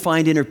 how do you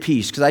find inner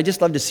peace? Because I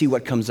just love to see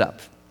what comes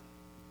up.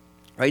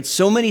 Right?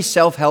 So many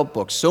self-help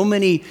books, so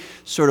many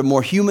sort of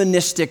more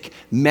humanistic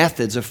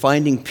methods of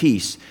finding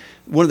peace.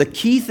 One of the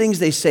key things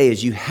they say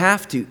is you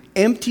have to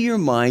empty your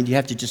mind. You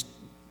have to just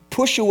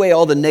push away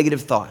all the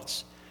negative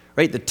thoughts,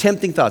 right? The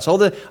tempting thoughts, all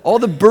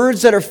the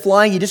birds that are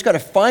flying. You just got to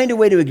find a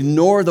way to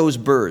ignore those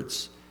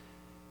birds,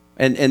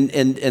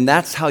 and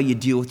that's how you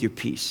deal with your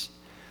peace.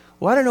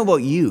 Well, I don't know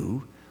about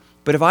you,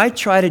 but if I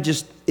try to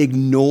just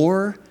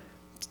ignore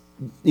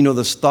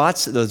those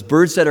thoughts, those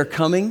birds that are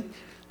coming,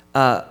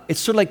 it's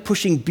sort of like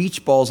pushing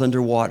beach balls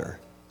underwater.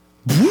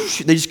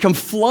 Whoosh, they just come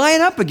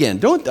flying up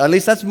again. At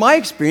least that's my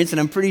experience,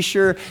 and I'm pretty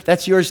sure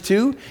that's yours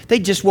too. They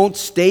just won't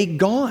stay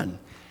gone.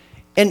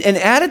 And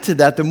added to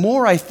that, the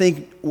more I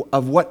think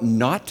of what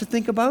not to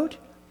think about,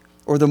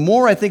 or the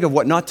more I think of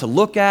what not to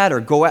look at or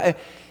go at,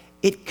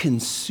 it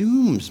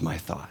consumes my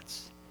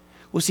thoughts.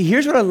 Well, see,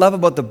 here's what I love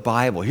about the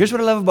Bible. Here's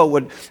what I love about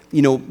what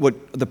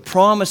the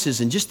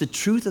promises and just the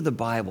truth of the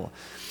Bible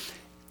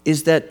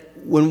is that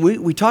when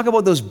we talk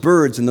about those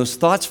birds and those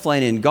thoughts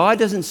flying in, God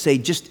doesn't say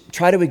just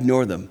try to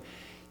ignore them.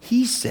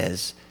 He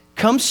says,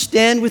 come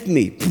stand with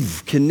me,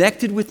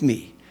 connected with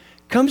me.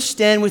 Come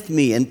stand with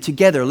me, and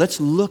together let's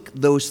look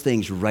those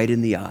things right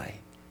in the eye.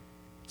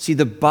 See,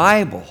 the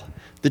Bible,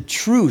 the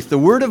truth, the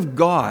Word of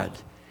God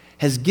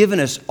has given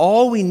us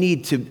all we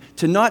need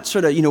to not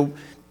sort of,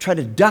 try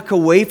to duck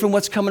away from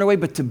what's coming our way,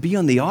 but to be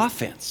on the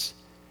offense.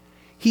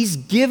 He's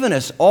given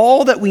us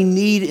all that we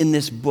need in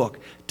this book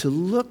to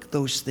look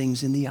those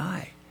things in the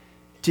eye,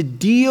 to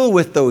deal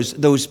with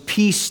those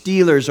peace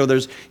stealers or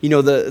those,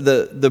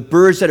 the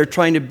birds that are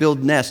trying to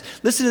build nests.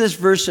 Listen to this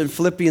verse in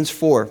Philippians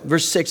 4,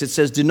 verse 6. It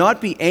says, do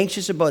not be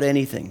anxious about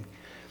anything,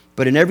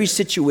 but in every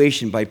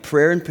situation, by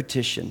prayer and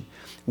petition,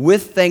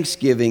 with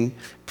thanksgiving,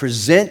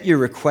 present your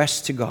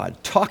requests to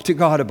God. Talk to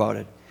God about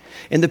it.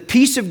 And the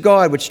peace of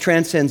God, which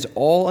transcends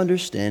all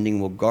understanding,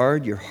 will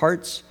guard your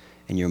hearts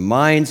and your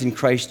minds in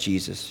Christ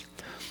Jesus.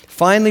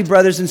 Finally,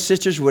 brothers and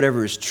sisters,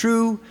 whatever is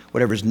true,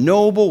 whatever is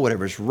noble,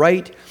 whatever is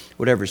right,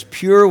 whatever is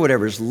pure,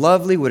 whatever is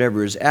lovely,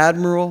 whatever is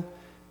admirable,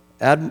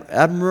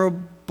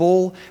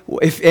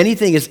 if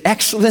anything is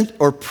excellent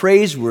or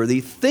praiseworthy,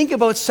 think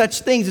about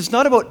such things. It's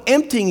not about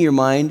emptying your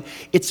mind.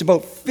 It's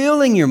about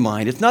filling your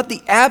mind. It's not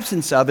the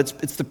absence of,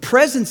 it's the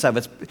presence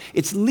of.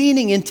 It's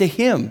leaning into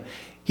Him.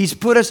 He's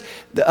put us,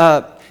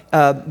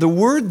 the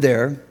word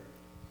there,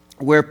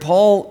 where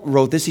Paul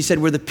wrote this, he said,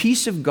 where the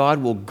peace of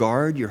God will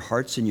guard your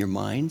hearts and your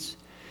minds.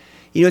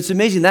 It's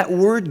amazing. That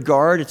word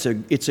guard,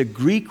 it's a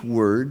Greek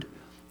word,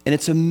 and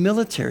it's a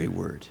military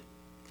word.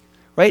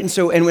 Right?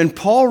 And when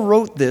Paul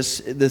wrote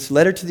this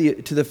letter to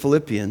the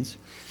Philippians,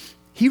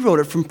 he wrote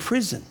it from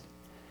prison.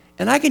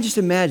 And I can just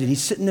imagine,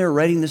 he's sitting there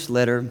writing this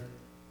letter,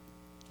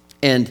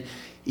 and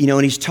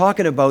he's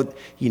talking about,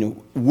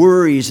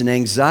 worries and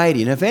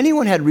anxiety. And if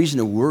anyone had reason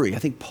to worry, I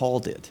think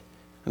Paul did.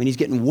 I mean, he's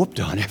getting whooped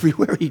on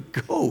everywhere he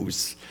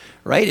goes,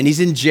 right? And he's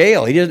in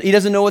jail. He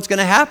doesn't know what's going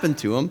to happen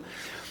to him.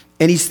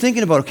 And he's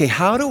thinking about, okay,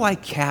 how do I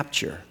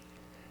capture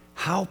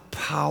how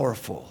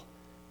powerful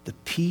the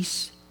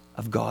peace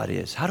of God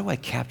is? How do I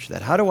capture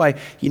that? How do I,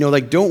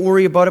 don't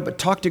worry about it, but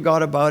talk to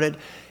God about it?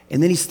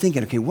 And then he's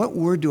thinking, okay, what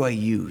word do I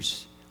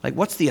use? Like,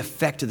 what's the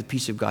effect of the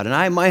peace of God?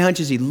 And my hunch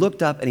is he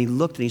looked up and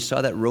he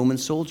saw that Roman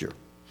soldier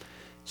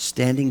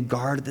standing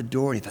guard at the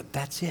door, and he thought,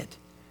 that's it.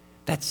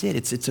 That's it.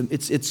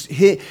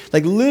 It's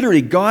like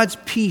literally God's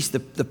peace, the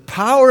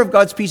power of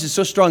God's peace is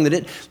so strong that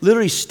it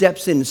literally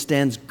steps in and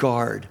stands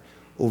guard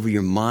over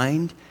your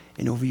mind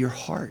and over your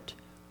heart.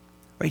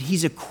 Right?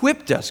 He's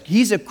equipped us.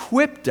 He's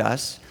equipped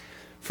us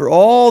for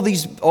all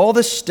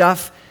this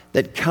stuff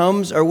that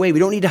comes our way. We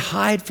don't need to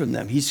hide from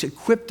them. He's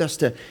equipped us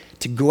to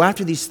go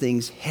after these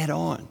things head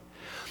on.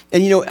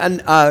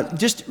 And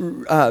just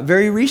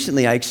very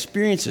recently I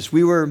experienced this.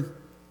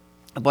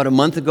 About a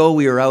month ago,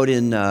 we were out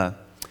in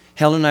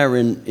Helen and I were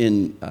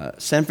in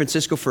San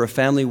Francisco for a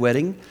family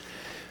wedding,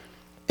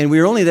 and we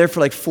were only there for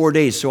like 4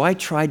 days, so I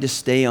tried to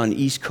stay on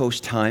East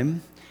Coast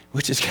time,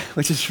 which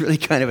is really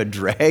kind of a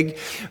drag.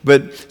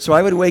 But so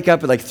I would wake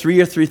up at like 3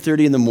 or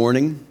 3:30 in the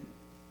morning.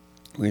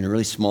 We're in a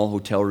really small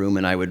hotel room,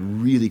 and I would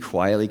really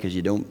quietly, because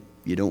you don't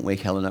wake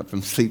Helen up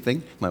from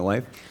sleeping, my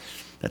wife.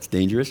 That's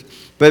dangerous.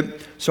 But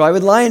so I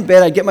would lie in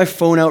bed, I'd get my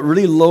phone out,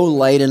 really low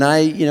light, and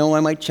I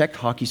might check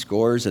hockey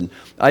scores, and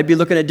I'd be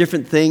looking at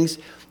different things.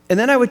 And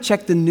then I would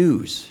check the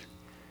news.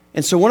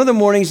 And so one of the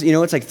mornings,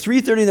 it's like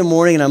 3:30 in the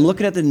morning, and I'm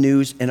looking at the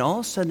news, and all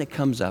of a sudden it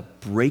comes up,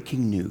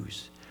 breaking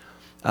news.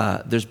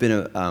 There's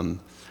been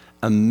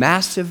a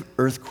massive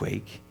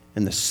earthquake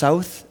in the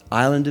South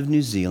Island of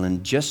New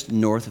Zealand, just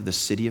north of the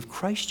city of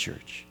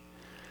Christchurch.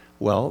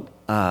 Well,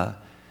 at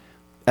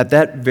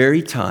that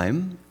very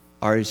time,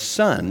 our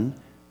son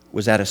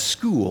was at a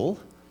school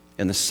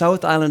in the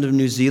South Island of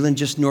New Zealand,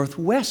 just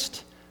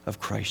northwest of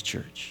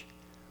Christchurch.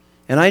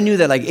 And I knew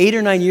that like 8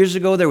 or 9 years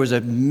ago, there was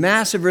a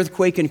massive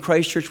earthquake in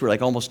Christchurch where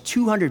like almost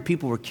 200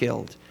 people were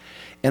killed.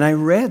 And I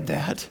read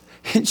that,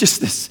 and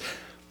just this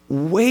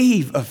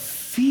wave of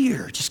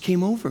fear just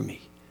came over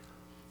me.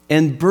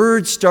 And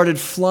birds started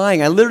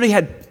flying. I literally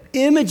had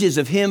images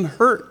of him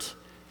hurt,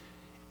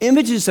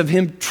 images of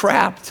him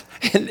trapped.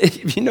 And,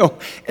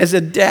 as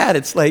a dad,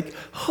 it's like,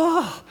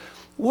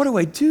 what do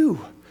I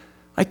do?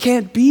 I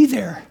can't be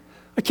there.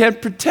 I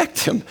can't protect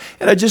him.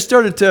 And I just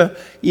started to,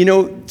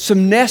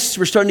 some nests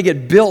were starting to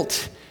get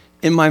built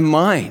in my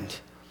mind.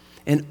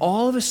 And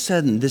all of a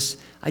sudden, this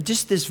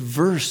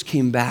verse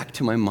came back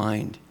to my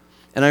mind.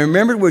 And I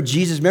remembered where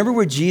Jesus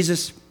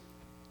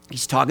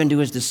He's talking to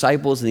his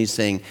disciples and he's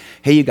saying,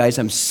 hey, you guys,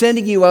 I'm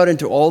sending you out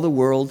into all the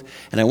world,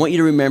 and I want you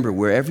to remember,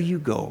 wherever you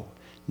go,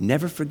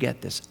 never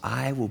forget this,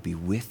 I will be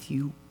with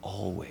you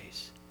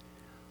always.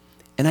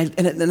 And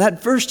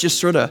that verse just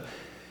sort of,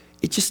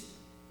 it just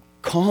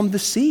calmed the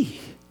sea.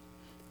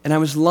 And I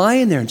was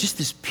lying there, and just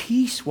this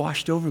peace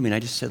washed over me, and I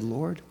just said,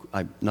 Lord,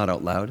 not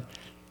out loud.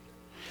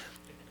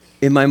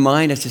 In my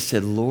mind, I just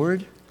said,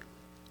 Lord,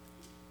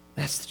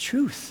 that's the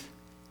truth.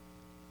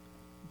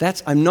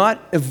 I'm not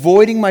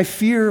avoiding my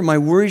fear, my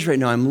worries right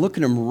now. I'm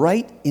looking them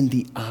right in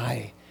the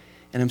eye.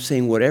 And I'm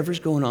saying, whatever's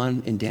going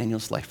on in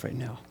Daniel's life right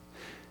now,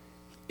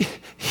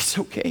 he's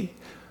okay.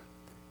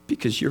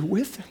 Because you're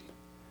with him.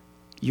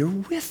 You're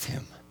with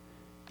him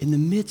in the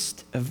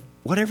midst of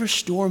whatever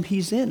storm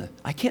he's in.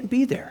 I can't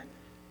be there.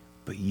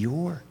 But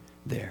you're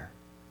there.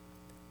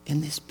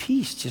 And this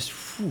peace just,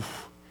 for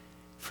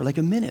like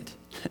a minute.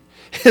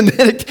 And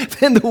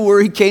then the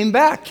worry came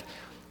back.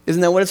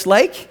 Isn't that what it's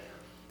like?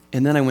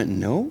 And then I went,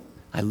 no.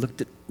 I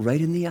looked it right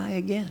in the eye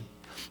again.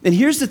 And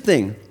here's the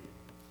thing.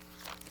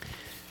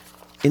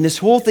 In this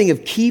whole thing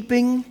of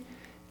keeping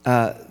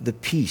the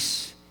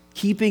peace,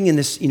 keeping in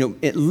this,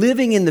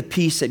 living in the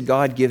peace that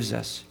God gives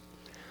us,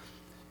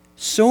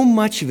 so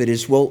much of it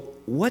is, well,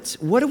 what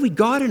have we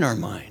got in our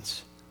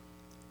minds?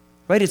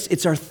 Right?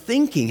 It's our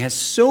thinking has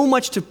so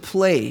much to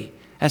play,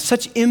 has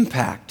such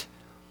impact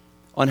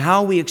on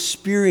how we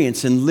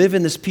experience and live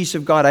in this peace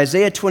of God.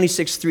 Isaiah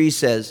 26:3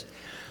 says,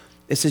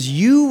 it says,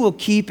 you will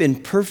keep in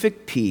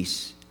perfect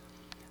peace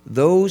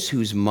those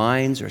whose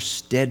minds are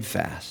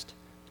steadfast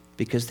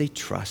because they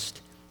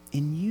trust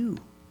in you.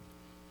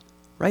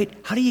 Right?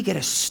 How do you get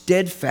a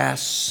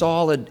steadfast,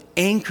 solid,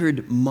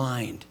 anchored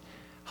mind?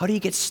 How do you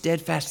get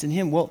steadfast in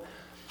him? Well,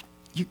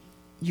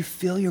 you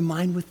fill your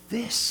mind with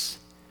this.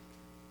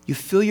 You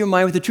fill your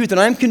mind with the truth. And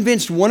I'm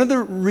convinced one of the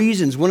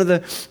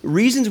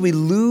reasons we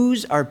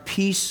lose our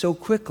peace so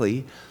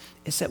quickly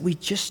is that we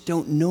just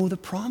don't know the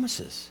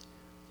promises.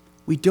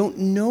 We don't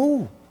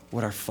know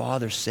what our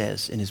Father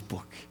says in his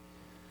book.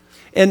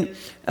 And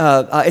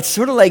it's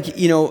sort of like,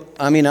 I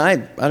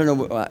don't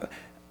know.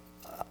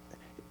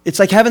 It's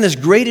like having this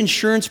great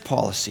insurance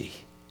policy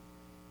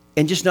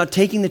and just not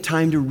taking the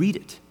time to read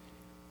it.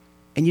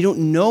 And you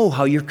don't know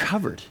how you're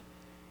covered.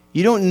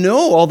 You don't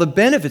know all the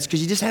benefits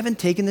because you just haven't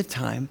taken the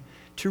time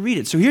to read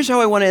it. So here's how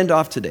I want to end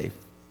off today.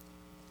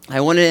 I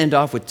want to end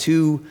off with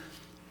two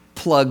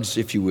plugs,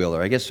 if you will,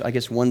 or I guess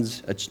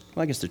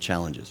they're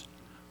challenges.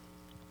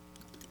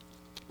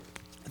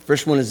 The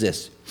first one is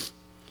this.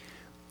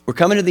 We're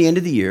coming to the end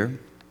of the year,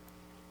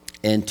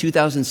 and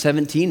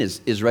 2017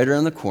 is right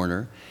around the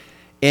corner.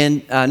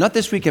 And not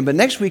this weekend, but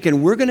next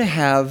weekend, we're going to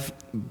have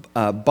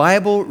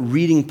Bible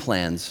reading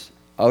plans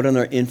out on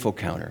our info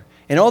counter.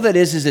 And all that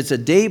is it's a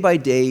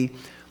day-by-day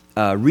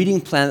reading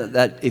plan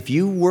that if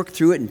you work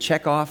through it and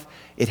check off,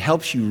 it'll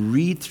help you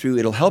read through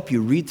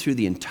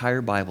the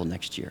entire Bible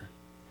next year.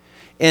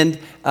 And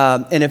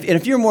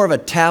if you're more of a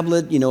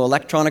tablet,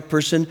 electronic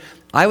person,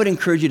 I would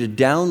encourage you to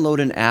download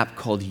an app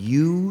called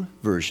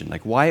YouVersion,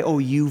 like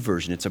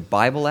YOUversion. It's a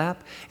Bible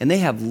app, and they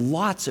have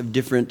lots of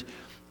different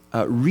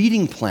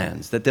reading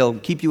plans that they'll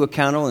keep you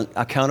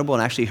accountable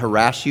and actually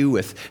harass you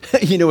with,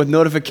 with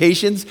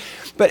notifications.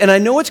 And I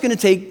know it's going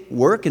to take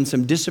work and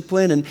some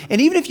discipline,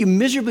 and even if you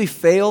miserably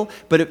fail,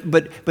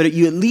 but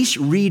you at least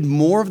read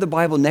more of the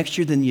Bible next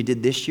year than you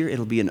did this year,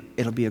 it'll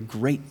be a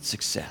great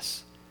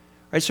success.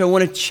 Right? So I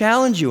want to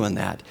challenge you on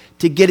that,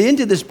 to get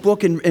into this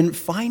book and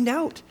find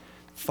out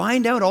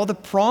all the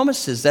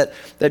promises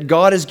that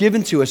God has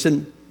given to us.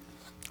 And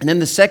then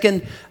the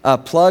second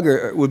plug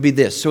would be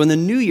this. So in the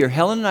new year,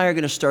 Helen and I are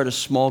going to start a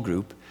small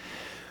group.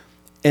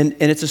 And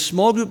it's a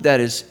small group that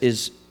is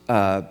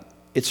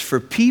it's for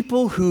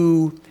people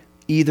who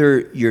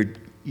either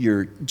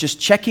you're just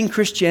checking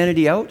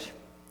Christianity out,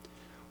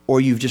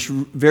 or you've just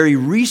very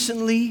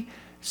recently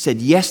said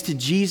yes to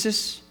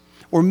Jesus,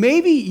 or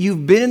maybe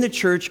you've been in the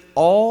church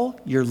all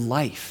your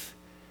life,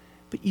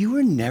 but you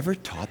were never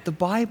taught the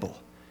Bible.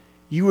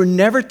 You were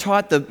never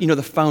taught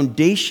the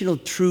foundational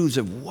truths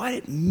of what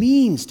it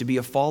means to be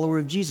a follower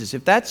of Jesus.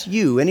 If that's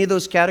you, any of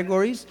those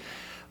categories,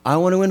 I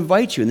want to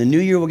invite you. In the new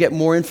year, we'll get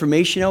more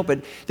information out,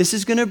 but this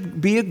is going to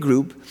be a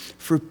group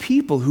for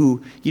people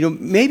who,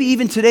 maybe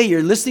even today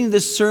you're listening to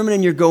this sermon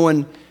and you're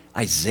going,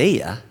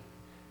 Isaiah?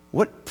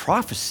 What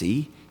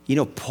prophecy?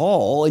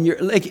 Paul, and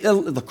you're like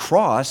the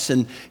cross,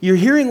 and you're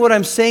hearing what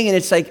I'm saying, and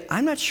it's like,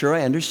 I'm not sure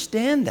I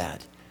understand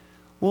that.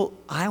 Well,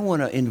 I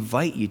want to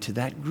invite you to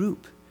that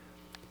group.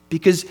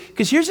 Because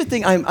here's the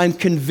thing I'm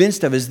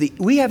convinced of is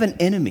we have an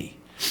enemy.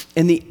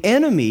 And the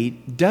enemy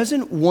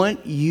doesn't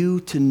want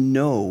you to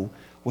know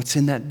what's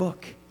in that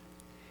book.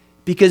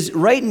 Because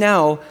right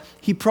now,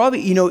 he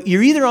probably,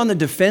 you're either on the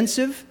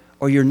defensive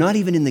or you're not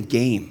even in the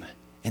game.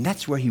 And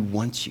that's where he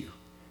wants you.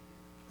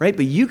 Right?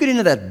 But you get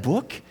into that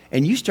book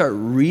and you start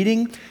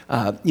reading,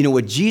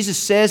 what Jesus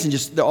says, and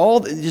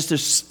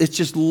it's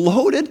just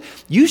loaded.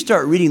 You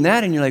start reading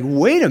that and you're like,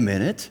 wait a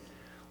minute,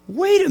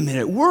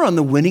 we're on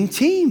the winning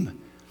team.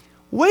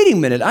 Wait a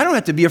minute, I don't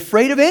have to be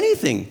afraid of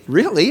anything,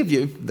 really,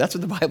 if that's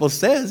what the Bible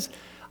says.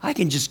 I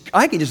can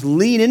just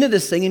lean into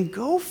this thing and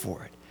go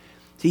for it.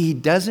 See, he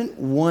doesn't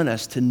want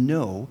us to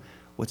know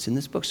what's in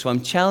this book. So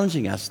I'm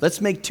challenging us.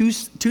 Let's make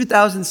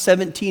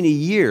 2017 a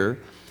year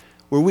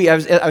where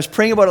I was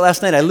praying about it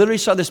last night. I literally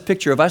saw this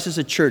picture of us as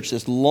a church,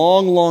 this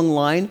long, long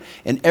line,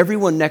 and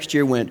everyone next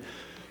year went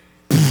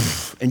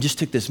and just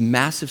took this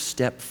massive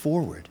step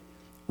forward,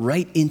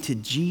 right into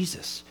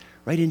Jesus,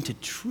 right into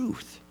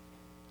truth.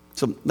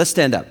 So let's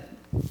stand up.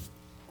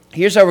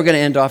 Here's how we're going to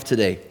end off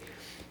today.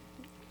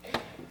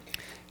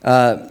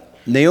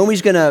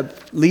 Naomi's going to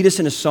lead us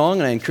in a song,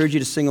 and I encourage you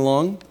to sing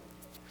along.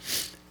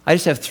 I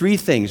just have 3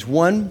 things.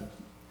 One,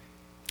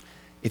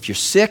 if you're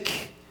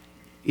sick,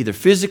 either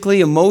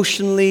physically,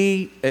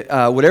 emotionally,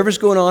 whatever's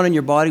going on in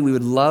your body, we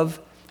would love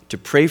to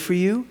pray for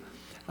you.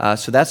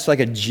 So that's like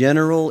a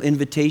general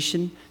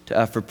invitation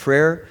for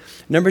prayer.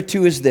 Number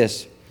 2 is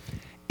this,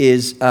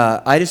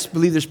 I just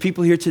believe there's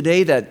people here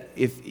today that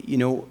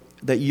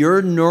that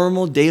your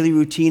normal daily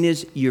routine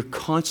is you're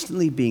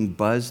constantly being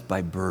buzzed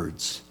by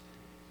birds.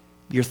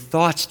 Your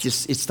thoughts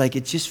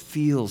it just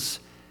feels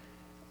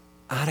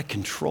out of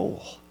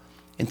control.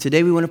 And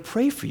today we want to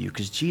pray for you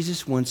because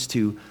Jesus wants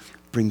to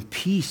bring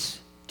peace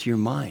to your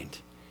mind.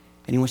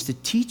 And he wants to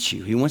teach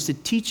you. He wants to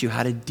teach you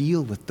how to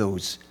deal with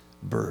those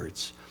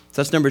birds.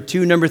 So that's number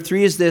 2. Number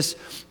 3 is this,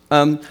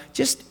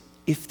 just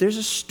if there's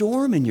a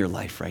storm in your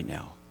life right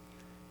now,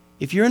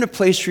 if you're in a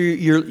place where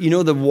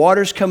the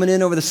water's coming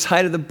in over the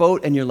side of the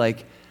boat and you're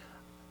like,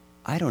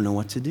 I don't know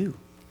what to do.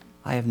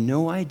 I have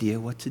no idea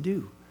what to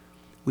do.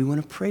 We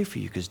want to pray for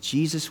you because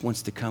Jesus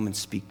wants to come and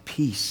speak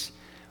peace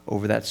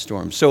over that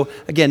storm. So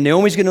again,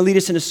 Naomi's going to lead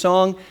us in a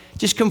song.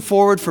 Just come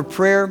forward for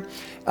prayer.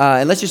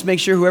 And let's just make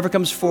sure whoever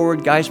comes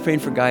forward, guys praying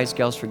for guys,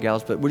 gals for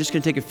gals. But we're just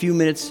going to take a few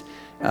minutes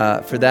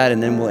for that,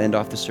 and then we'll end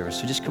off the service.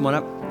 So just come on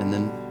up, and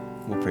then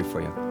we'll pray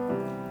for you.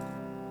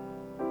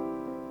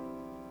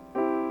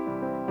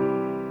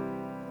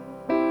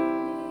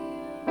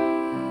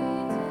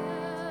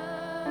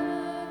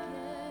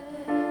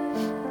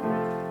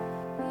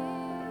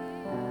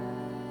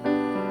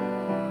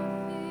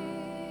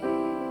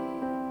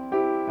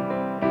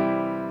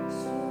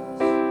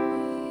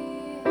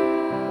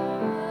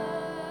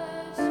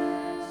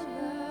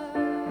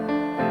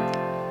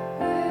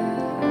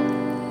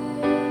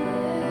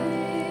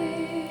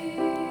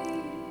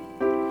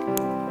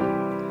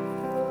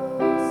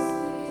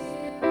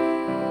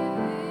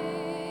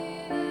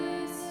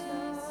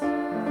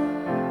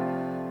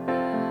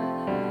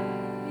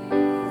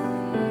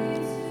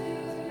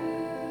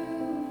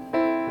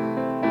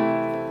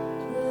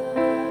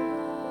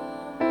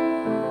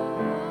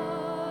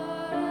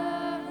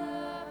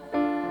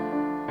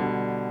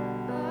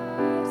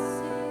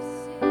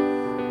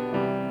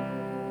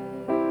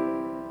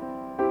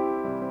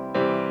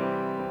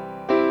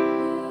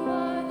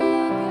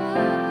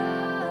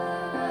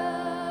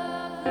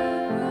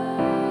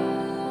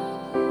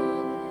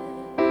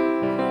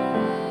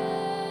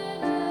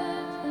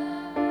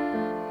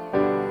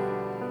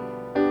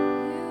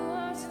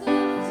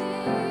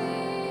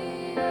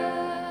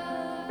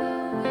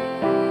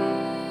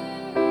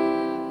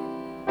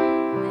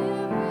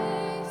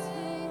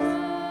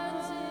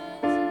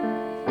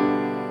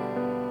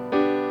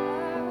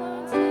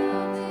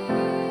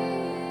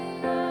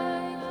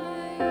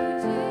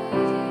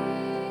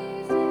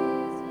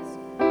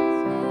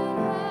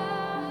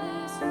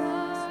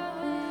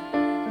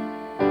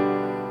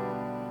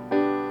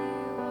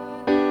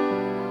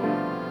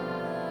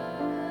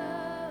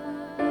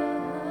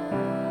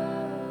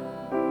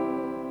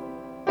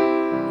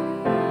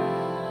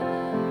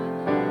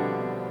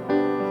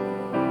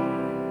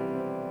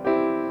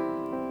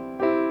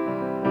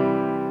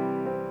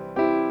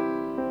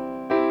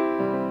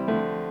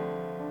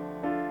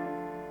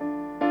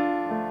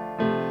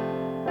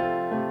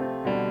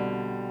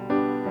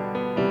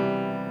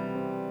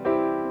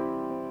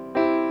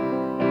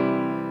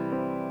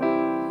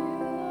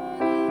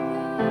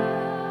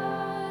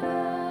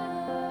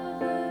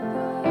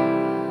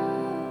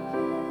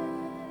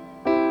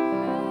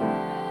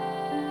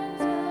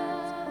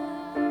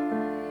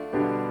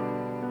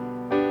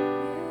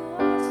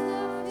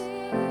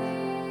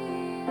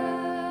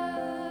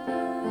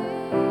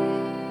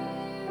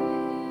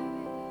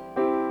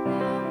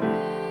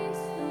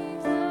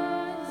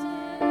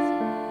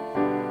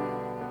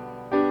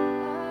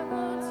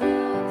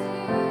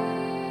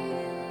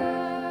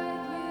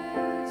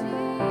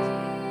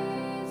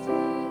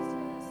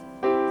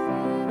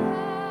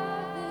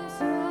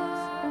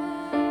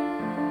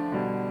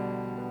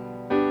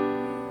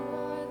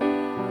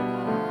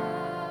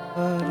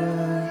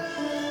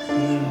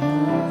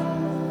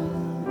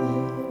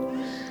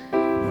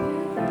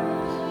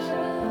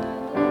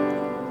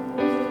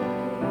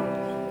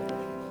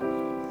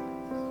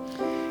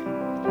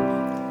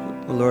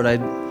 Lord,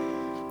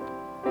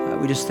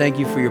 we just thank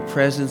you for your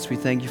presence. We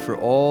thank you for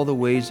all the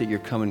ways that you're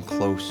coming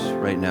close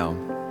right now.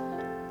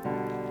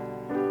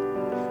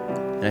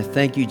 And I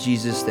thank you,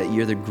 Jesus, that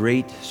you're the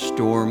great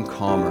storm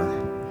calmer.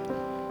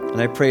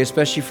 And I pray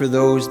especially for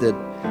those that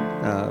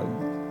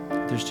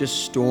there's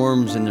just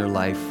storms in their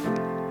life.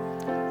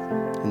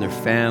 And their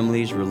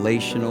families,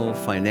 relational,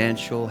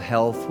 financial,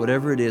 health,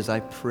 whatever it is, I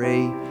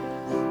pray,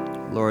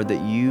 Lord,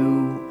 that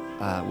you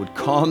would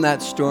calm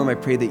that storm. I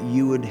pray that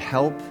you would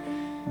help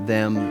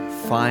them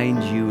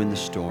find you in the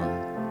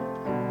storm.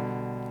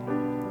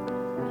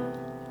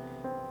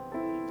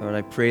 Lord,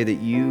 I pray that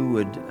you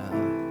would,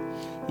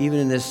 even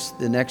in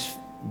the next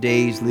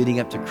days leading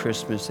up to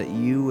Christmas, that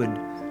you would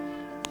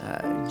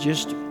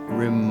just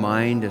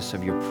remind us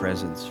of your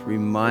presence.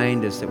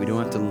 Remind us that we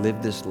don't have to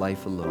live this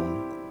life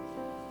alone.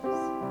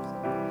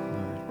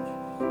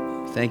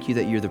 Lord, thank you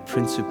that you're the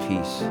Prince of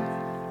Peace,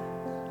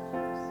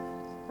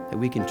 that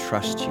we can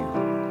trust you,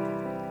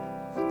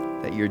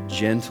 that you're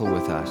gentle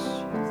with us,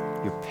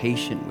 you're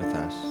patient with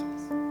us,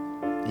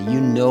 that you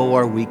know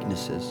our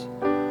weaknesses,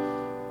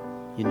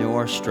 you know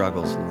our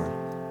struggles, Lord.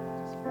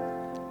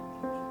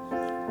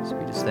 So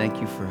we just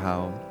thank you for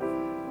how,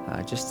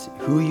 just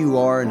who you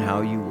are and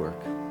how you work.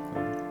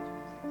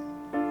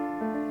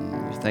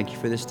 We thank you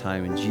for this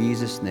time. In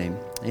Jesus' name,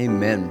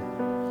 amen.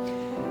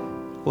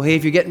 Well, hey,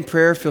 if you're getting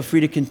prayer, feel free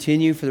to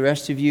continue. For the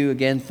rest of you,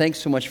 again, thanks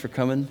so much for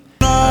coming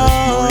this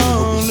morning.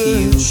 Hope to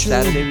see you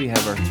Saturday. We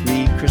have our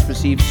 3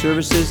 Christmas Eve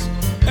services.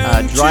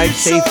 Drive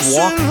safe,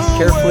 walk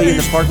carefully in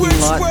the parking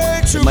lot.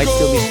 It might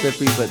still be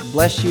slippery, but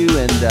bless you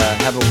and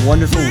have a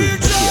wonderful week.